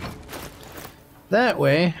 That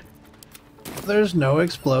way, there's no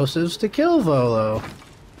explosives to kill Volo.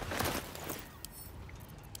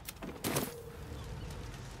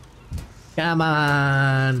 Come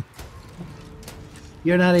on.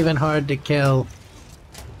 You're not even hard to kill.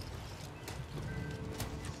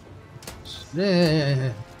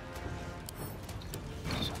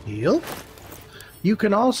 Heal. You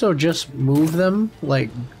can also just move them, like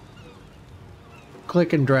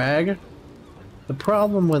click and drag. The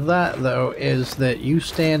problem with that, though, is that you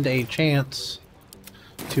stand a chance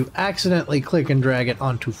to accidentally click and drag it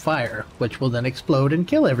onto fire, which will then explode and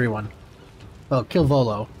kill everyone. Well, kill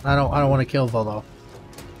Volo. I don't want to kill Volo.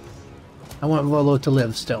 I want Volo to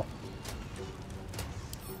live still.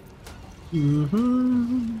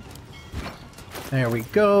 There we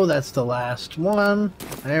go. That's the last one.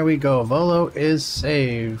 There we go. Volo is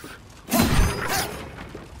saved.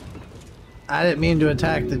 I didn't mean to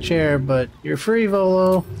attack the chair, but you're free,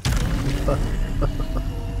 Volo.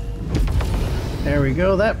 There we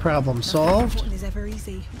go. That problem solved. Is ever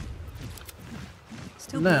easy.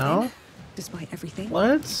 Still Now, breathing, despite everything.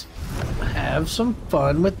 let's have some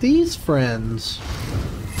fun with these friends.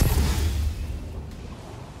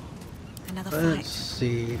 Another Let's fight.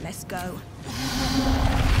 see. Let's go.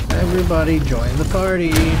 Everybody join the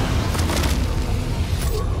party.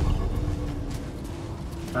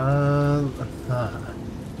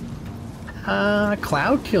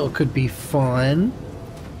 Cloud kill could be fun.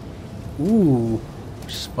 Ooh,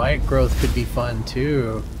 spike growth could be fun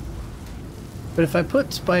too. But if I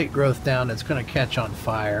put spike growth down, it's gonna catch on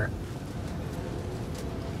fire.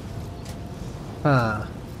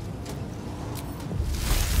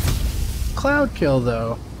 Cloud kill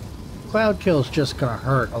though. Cloud kill's just gonna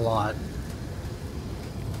hurt a lot.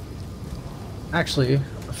 Actually,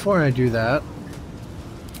 before I do that,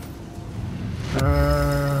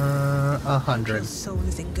 100. Soul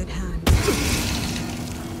is in good hands.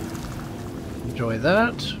 Enjoy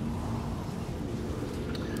that.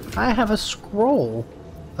 I have a scroll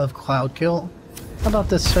of cloud kill. How about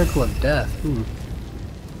this circle of death? Ooh.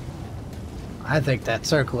 I think that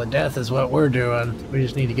circle of death is what we're doing. We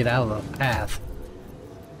just need to get out of the path.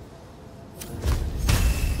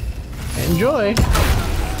 Enjoy!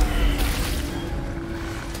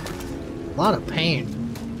 A lot of pain.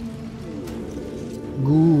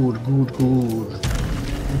 Good, good, good.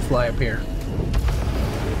 Let me fly up here.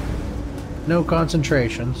 No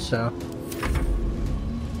concentration, so...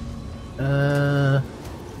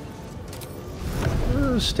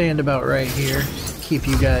 I'll stand about right here. Keep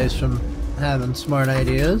you guys from having smart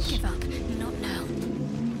ideas. Give up. Not now.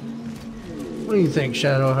 What do you think,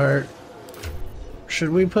 Shadowheart? Should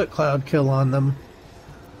we put Cloud Kill on them?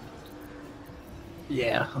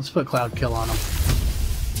 Yeah, let's put Cloud Kill on them.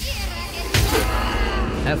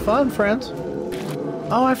 Have fun, friends.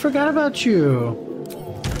 Oh, I forgot about you.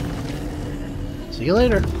 See you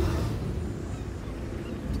later.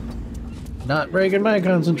 Not breaking my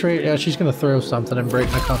concentration. Yeah, she's gonna throw something and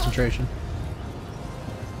break my concentration.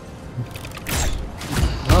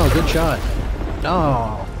 Oh, good shot.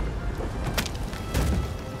 No.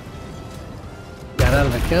 Got out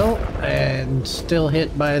of the kill and still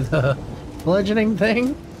hit by the bludgeoning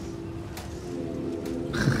thing.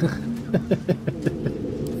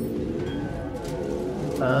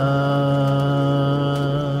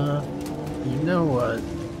 You know what?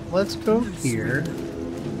 Let's go here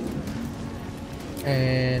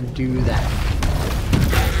and do that.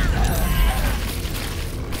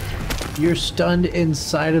 You're stunned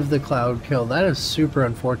inside of the cloud kill. That is super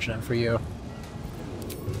unfortunate for you.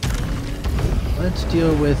 Let's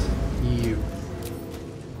deal with you.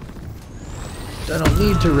 I don't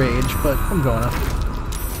need to rage, but I'm gonna.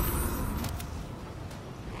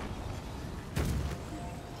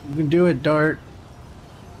 You can do it, Dart.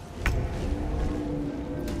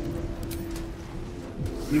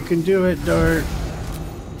 You can do it, Dart.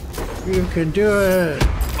 You can do it.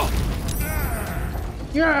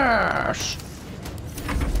 Yes!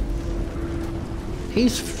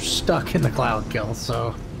 He's stuck in the cloud kill,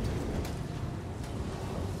 so...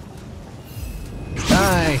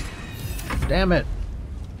 Die! Damn it.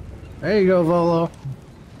 There you go, Volo.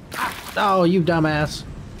 Oh, you dumbass.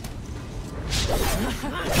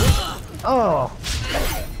 Oh!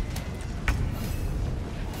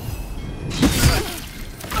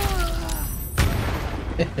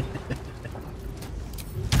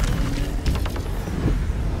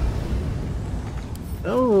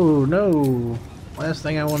 Oh, no. Last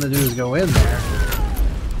thing I want to do is go in there.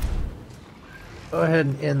 Go ahead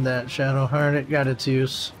and end that, Shadowheart. It got its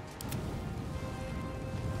use.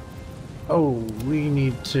 Oh, we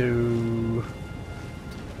need to...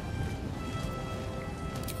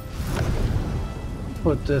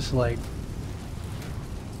 put this, like,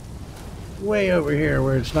 way over here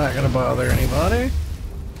where it's not gonna bother anybody.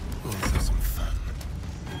 Let's have some fun.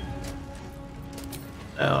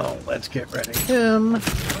 Oh, let's get rid of him.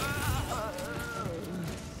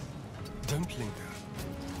 Don't linger.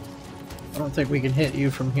 I don't think we can hit you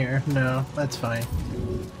from here. No, that's fine.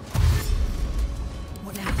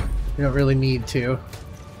 What now? You don't really need to.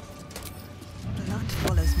 Blood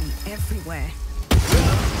follows me everywhere.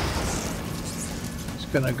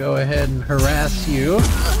 Just gonna go ahead and harass you.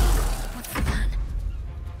 What's the plan?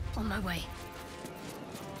 On my way.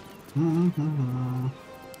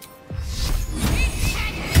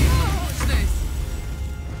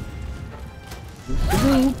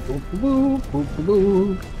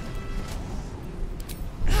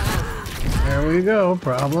 There we go,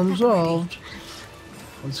 problem solved.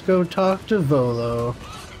 Let's go talk to Volo.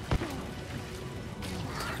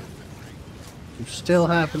 Who still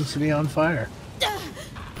happens to be on fire.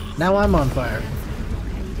 Now I'm on fire.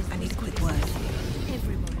 I need a quick word.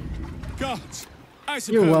 Gods, I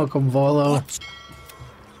suppose. You're welcome, Volo.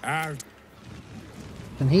 Out.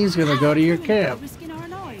 And he's gonna go to your camp. Risking our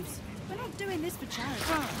lives. We're not doing this for charity.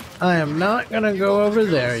 I am not gonna go over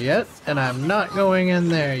there yet, and I'm not going in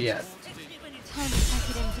there yet. Time to pack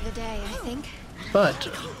it in for the day, I think. But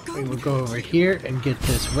we will go over here and get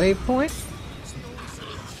this waypoint.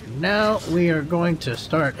 Now we are going to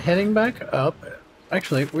start heading back up.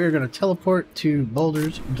 Actually, we're going to teleport to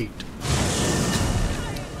Baldur's Gate.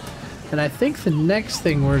 And I think the next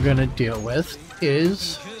thing we're going to deal with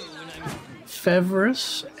is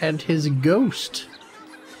Ptaris and his ghost.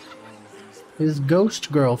 His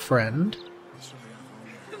ghost girlfriend.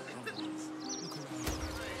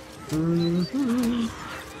 I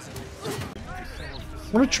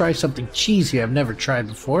want to try something cheesy I've never tried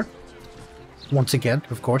before. Once again,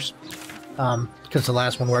 of course. Because the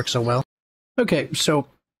last one worked so well. Okay, so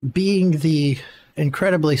being the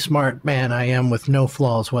incredibly smart man I am with no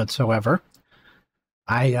flaws whatsoever,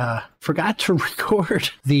 I forgot to record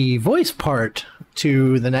the voice part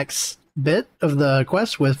to the next bit of the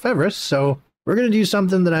quest with Ptaris, so we're going to do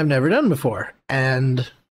something that I've never done before.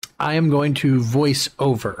 And I am going to voice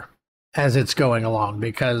over as it's going along,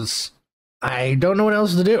 because I don't know what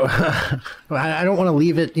else to do. I don't want to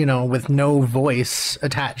leave it, you know, with no voice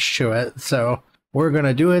attached to it, so we're going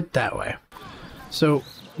to do it that way. So,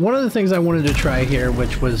 one of the things I wanted to try here,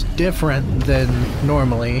 which was different than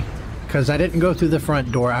normally, because I didn't go through the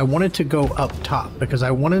front door, I wanted to go up top, because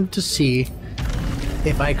I wanted to see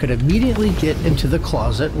if I could immediately get into the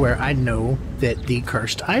closet where I know that the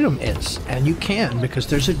cursed item is. And you can, because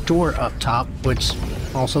there's a door up top, which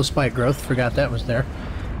also spike growth, forgot that was there.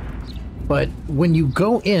 But when you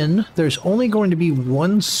go in, there's only going to be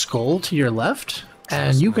one skull to your left,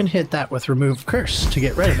 and you can hit that with remove curse to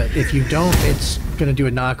get rid of it. If you don't, it's going to do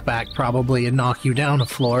a knockback probably and knock you down a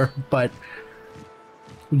floor, but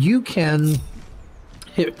you can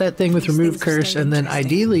hit that thing with remove curse, and then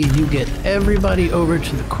ideally you get everybody over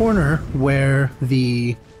to the corner where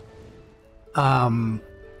the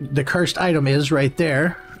cursed item is right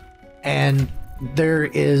there, and there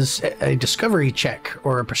is a discovery check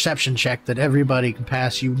or a perception check that everybody can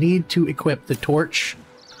pass. You need to equip the torch,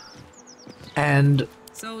 and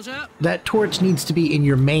Soldier. that torch needs to be in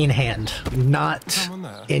your main hand, not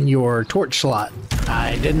in your torch slot.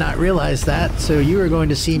 I did not realize that, so you are going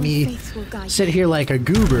to see me sit here like a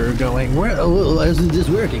goober going, where isn't this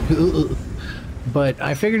working? But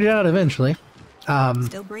I figured it out eventually.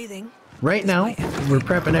 Still breathing. Right now, we're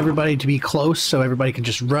prepping everybody to be close so everybody can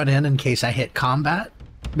just run in case I hit combat,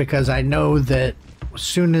 because I know that as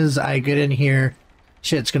soon as I get in here,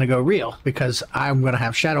 shit's gonna go real, because I'm gonna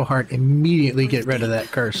have Shadowheart immediately get rid of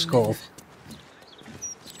that cursed skull.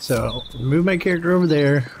 So, move my character over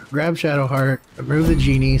there, grab Shadowheart, remove the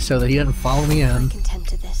genie so that he doesn't follow me in,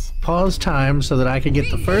 pause time so that I can get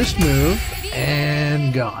the first move,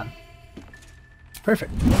 and gone.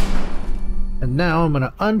 Perfect. And now I'm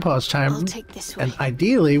gonna unpause time, and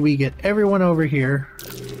ideally we get everyone over here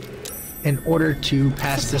in order to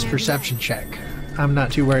pass this perception check. I'm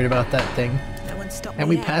not too worried about that thing. And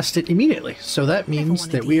we passed it immediately, so that means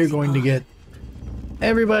that we are going to get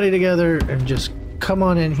everybody together and just come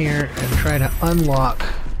on in here and try to unlock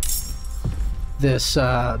this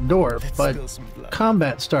door. But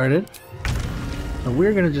combat started, and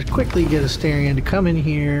we're going to just quickly get Astarion to come in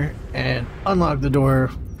here and unlock the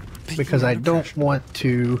door, because I don't want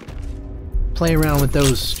to play around with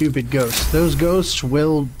those stupid ghosts. Those ghosts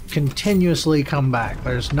will continuously come back.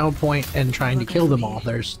 There's no point in trying to kill them all.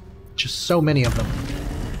 There's just so many of them.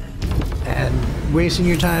 And wasting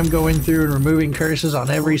your time going through and removing curses on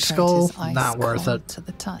every skull, not worth it.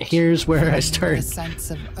 Here's where I start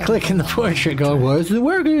clicking the portrait going, why isn't it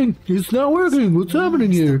working? It's not working. What's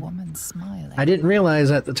happening here? I didn't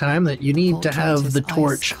realize at the time that you need to have the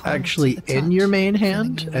torch actually in your main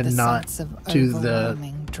hand and not to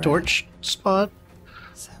the torch spot.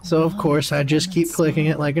 So of course I just keep clicking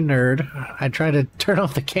it like a nerd. I try to turn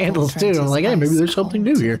off the candles too. I'm like, hey, maybe there's something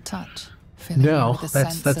new here. No,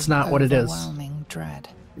 that's not what it is.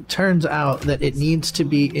 It turns out that it needs to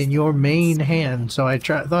be in your main hand. So I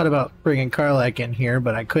thought about bringing Karlach in here,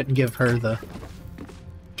 but I couldn't give her the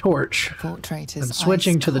torch. And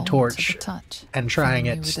switching to the torch and trying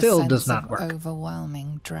it still does not work.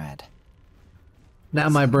 Now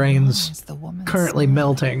my brain's currently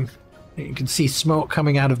melting. You can see smoke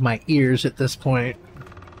coming out of my ears at this point.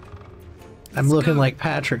 I'm looking like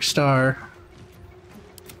Patrick Star.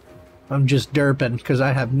 I'm just derping because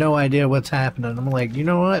I have no idea what's happening. I'm like, you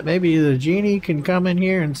know what? Maybe the genie can come in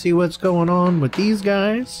here and see what's going on with these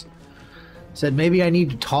guys. Said maybe I need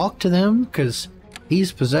to talk to them because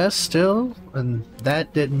he's possessed still, and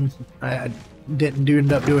that didn't. I didn't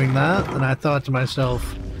end up doing that. And I thought to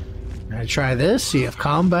myself, I try this, see if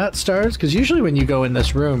combat starts, because usually when you go in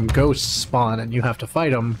this room, ghosts spawn and you have to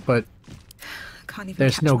fight them, but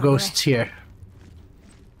there's no ghosts here.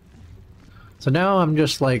 So now I'm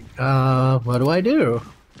just like, what do I do?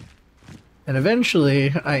 And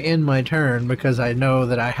eventually I end my turn because I know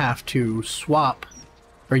that I have to swap,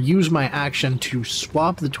 or use my action to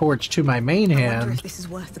swap the torch to my main hand, This is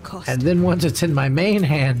worth the cost. and then once it's in my main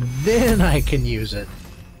hand, then I can use it.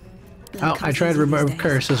 Oh, I tried to remove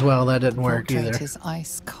curse as well. That didn't work either.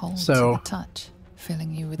 So,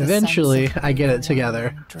 eventually, I get it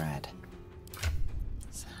together.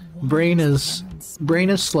 Brain is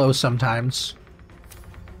slow sometimes.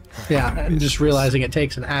 Yeah, I'm just realizing it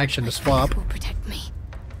takes an action to swap.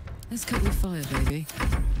 Let's cut your fire, baby.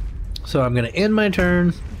 So I'm gonna end my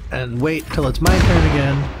turn and wait till it's my turn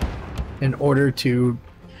again in order to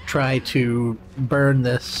try to burn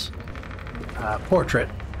this portrait.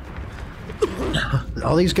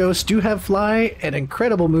 All these ghosts do have fly and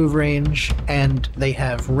incredible move range, and they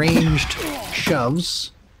have ranged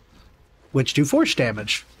shoves, which do force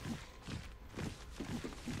damage.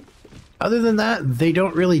 Other than that, they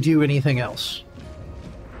don't really do anything else.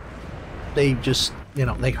 They just, you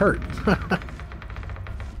know, they hurt.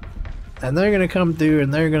 And they're gonna come through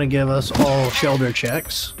and they're gonna give us all shoulder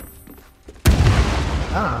checks.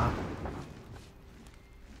 Ah.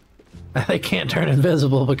 They can't turn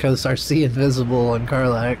invisible because I see invisible in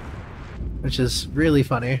Karlach, which is really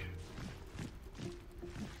funny.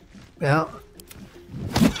 Yeah.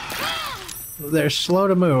 They're slow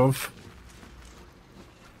to move.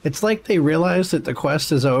 It's like they realize that the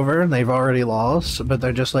quest is over and they've already lost, but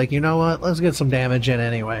they're just like, you know what, let's get some damage in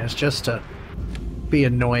anyways, just to be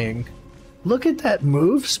annoying. Look at that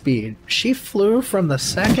move speed. She flew from the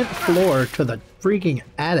second floor to the freaking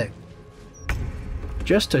attic.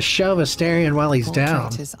 Just to shove Astarion while he's down.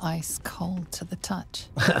 Is ice cold to the touch,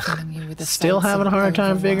 you with a Still having a hard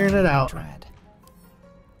time figuring it out.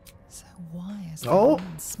 So why is the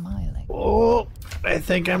woman smiling? Oh, I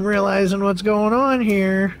think I'm realizing what's going on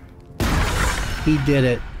here. He did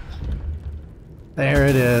it. There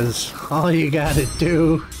it is. All you gotta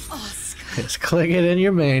do is click it in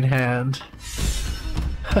your main hand.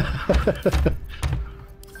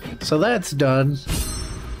 So that's done.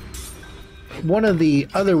 One of the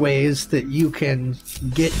other ways that you can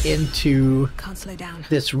get into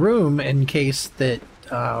this room in case that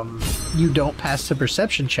you don't pass the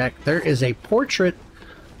perception check, there is a portrait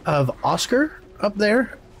of Oskar up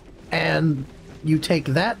there, and you take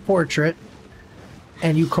that portrait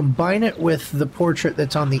and you combine it with the portrait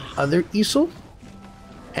that's on the other easel,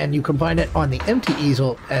 and you combine it on the empty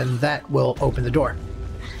easel, and that will open the door.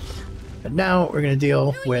 But now we're going to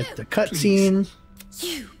deal with the cutscene.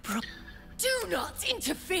 Do not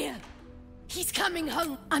interfere. He's coming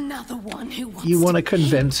home. Another one who wants You want to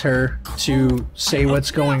convince her to say what's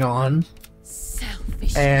going on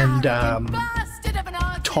and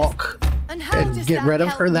talk and get rid of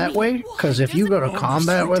her that way, because if you go to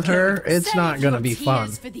combat with her, it's not going to be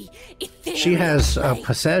fun. She has a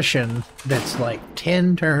possession that's like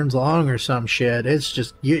 10 turns long or some shit. It's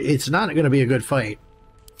just, it's not going to be a good fight.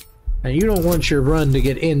 And you don't want your run to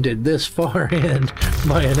get ended this far in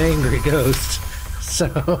by an angry ghost. So,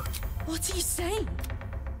 what are you saying?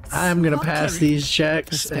 I'm going to pass these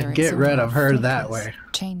checks and get rid of her that way.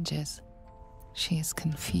 Changes. She is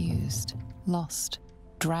confused, lost,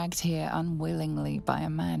 dragged here unwillingly by a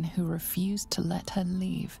man who refused to let her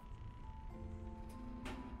leave.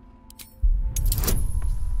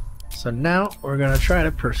 So now we're gonna try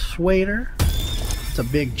to persuade her. It's a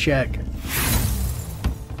big check.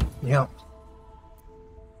 Yep.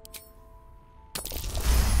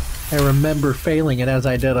 I remember failing it as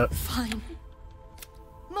I did it. Fine.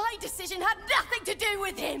 My decision had nothing to do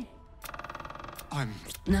with him.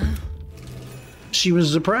 No. She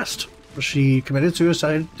was depressed. She committed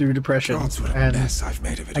suicide through depression, and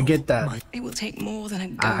I get that. It will take more than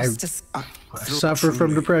a I ghost to... suffer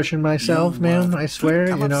from depression myself, man. I swear,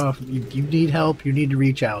 you know, if you need help, you need to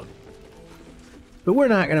reach out. But we're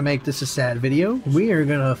not going to make this a sad video. We are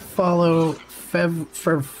going to follow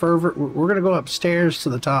Fervor. We're going to go upstairs to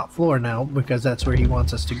the top floor now, because that's where he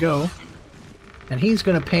wants us to go. And he's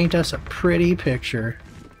going to paint us a pretty picture.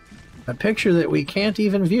 A picture that we can't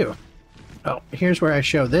even view. Oh, here's where I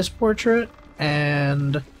show this portrait,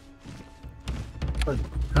 and...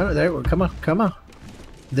 Oh, there, come on, come on.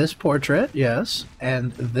 This portrait, yes,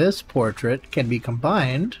 and this portrait can be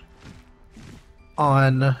combined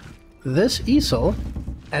on this easel,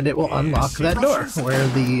 and it will unlock that door where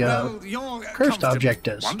the cursed object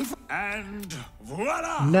is. And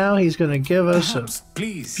voila! Now he's going to give us a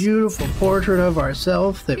beautiful portrait of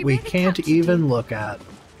ourselves that we can't even look at.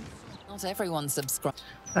 Not everyone subscribes.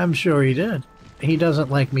 I'm sure he did. He doesn't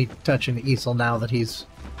like me touching the easel now that he's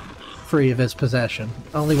free of his possession.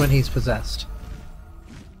 Only when he's possessed.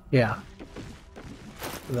 Yeah.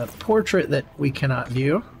 The portrait that we cannot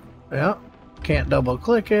view. Yeah. Can't double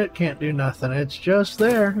click it, can't do nothing. It's just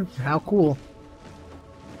there. How cool.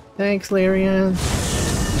 Thanks, Larian.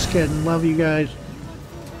 Just kidding. Love you guys.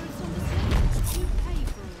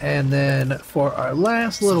 And then for our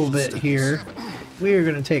last little bit here, we are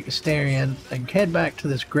going to take Astarion and head back to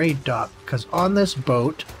this great dock, because on this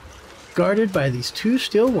boat, guarded by these two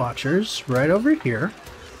steel watchers right over here,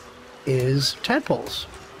 is Tadpoles.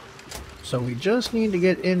 So we just need to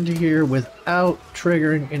get into here without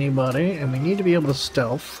triggering anybody, and we need to be able to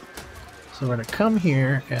stealth. So we're going to come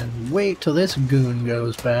here and wait till this goon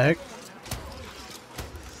goes back.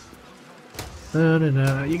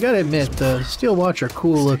 No. You gotta admit, the Steel Watch are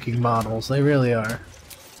cool looking models. They really are.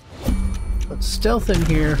 Let's stealth in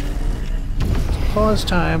here. Pause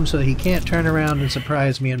time so that he can't turn around and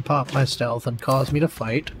surprise me and pop my stealth and cause me to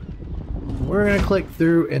fight. We're gonna click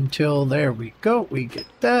through until there we go. We get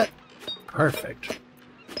that. Perfect.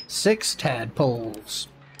 6 tadpoles.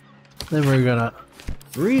 Then we're gonna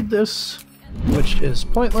read this, which is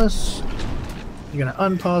pointless. You're gonna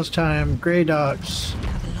unpause time, gray docks,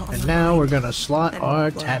 and now we're gonna slot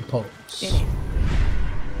our tadpoles.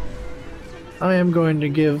 I am going to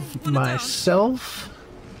give myself,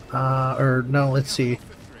 let's see.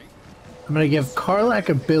 I'm going to give Karlach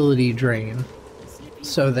ability drain,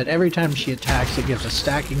 so that every time she attacks it gives a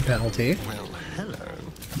stacking penalty. Well, hello.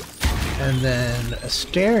 And then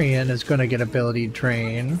Astarion is going to get ability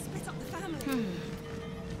drain.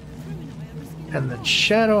 And then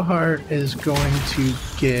Shadowheart is going to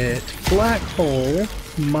get Black Hole,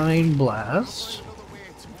 Mind Blast,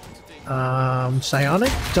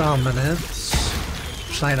 Psionic Dominance,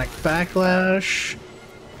 Psionic Backlash,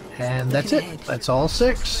 and that's it. That's all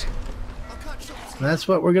 6. That's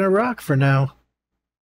what we're gonna rock for now.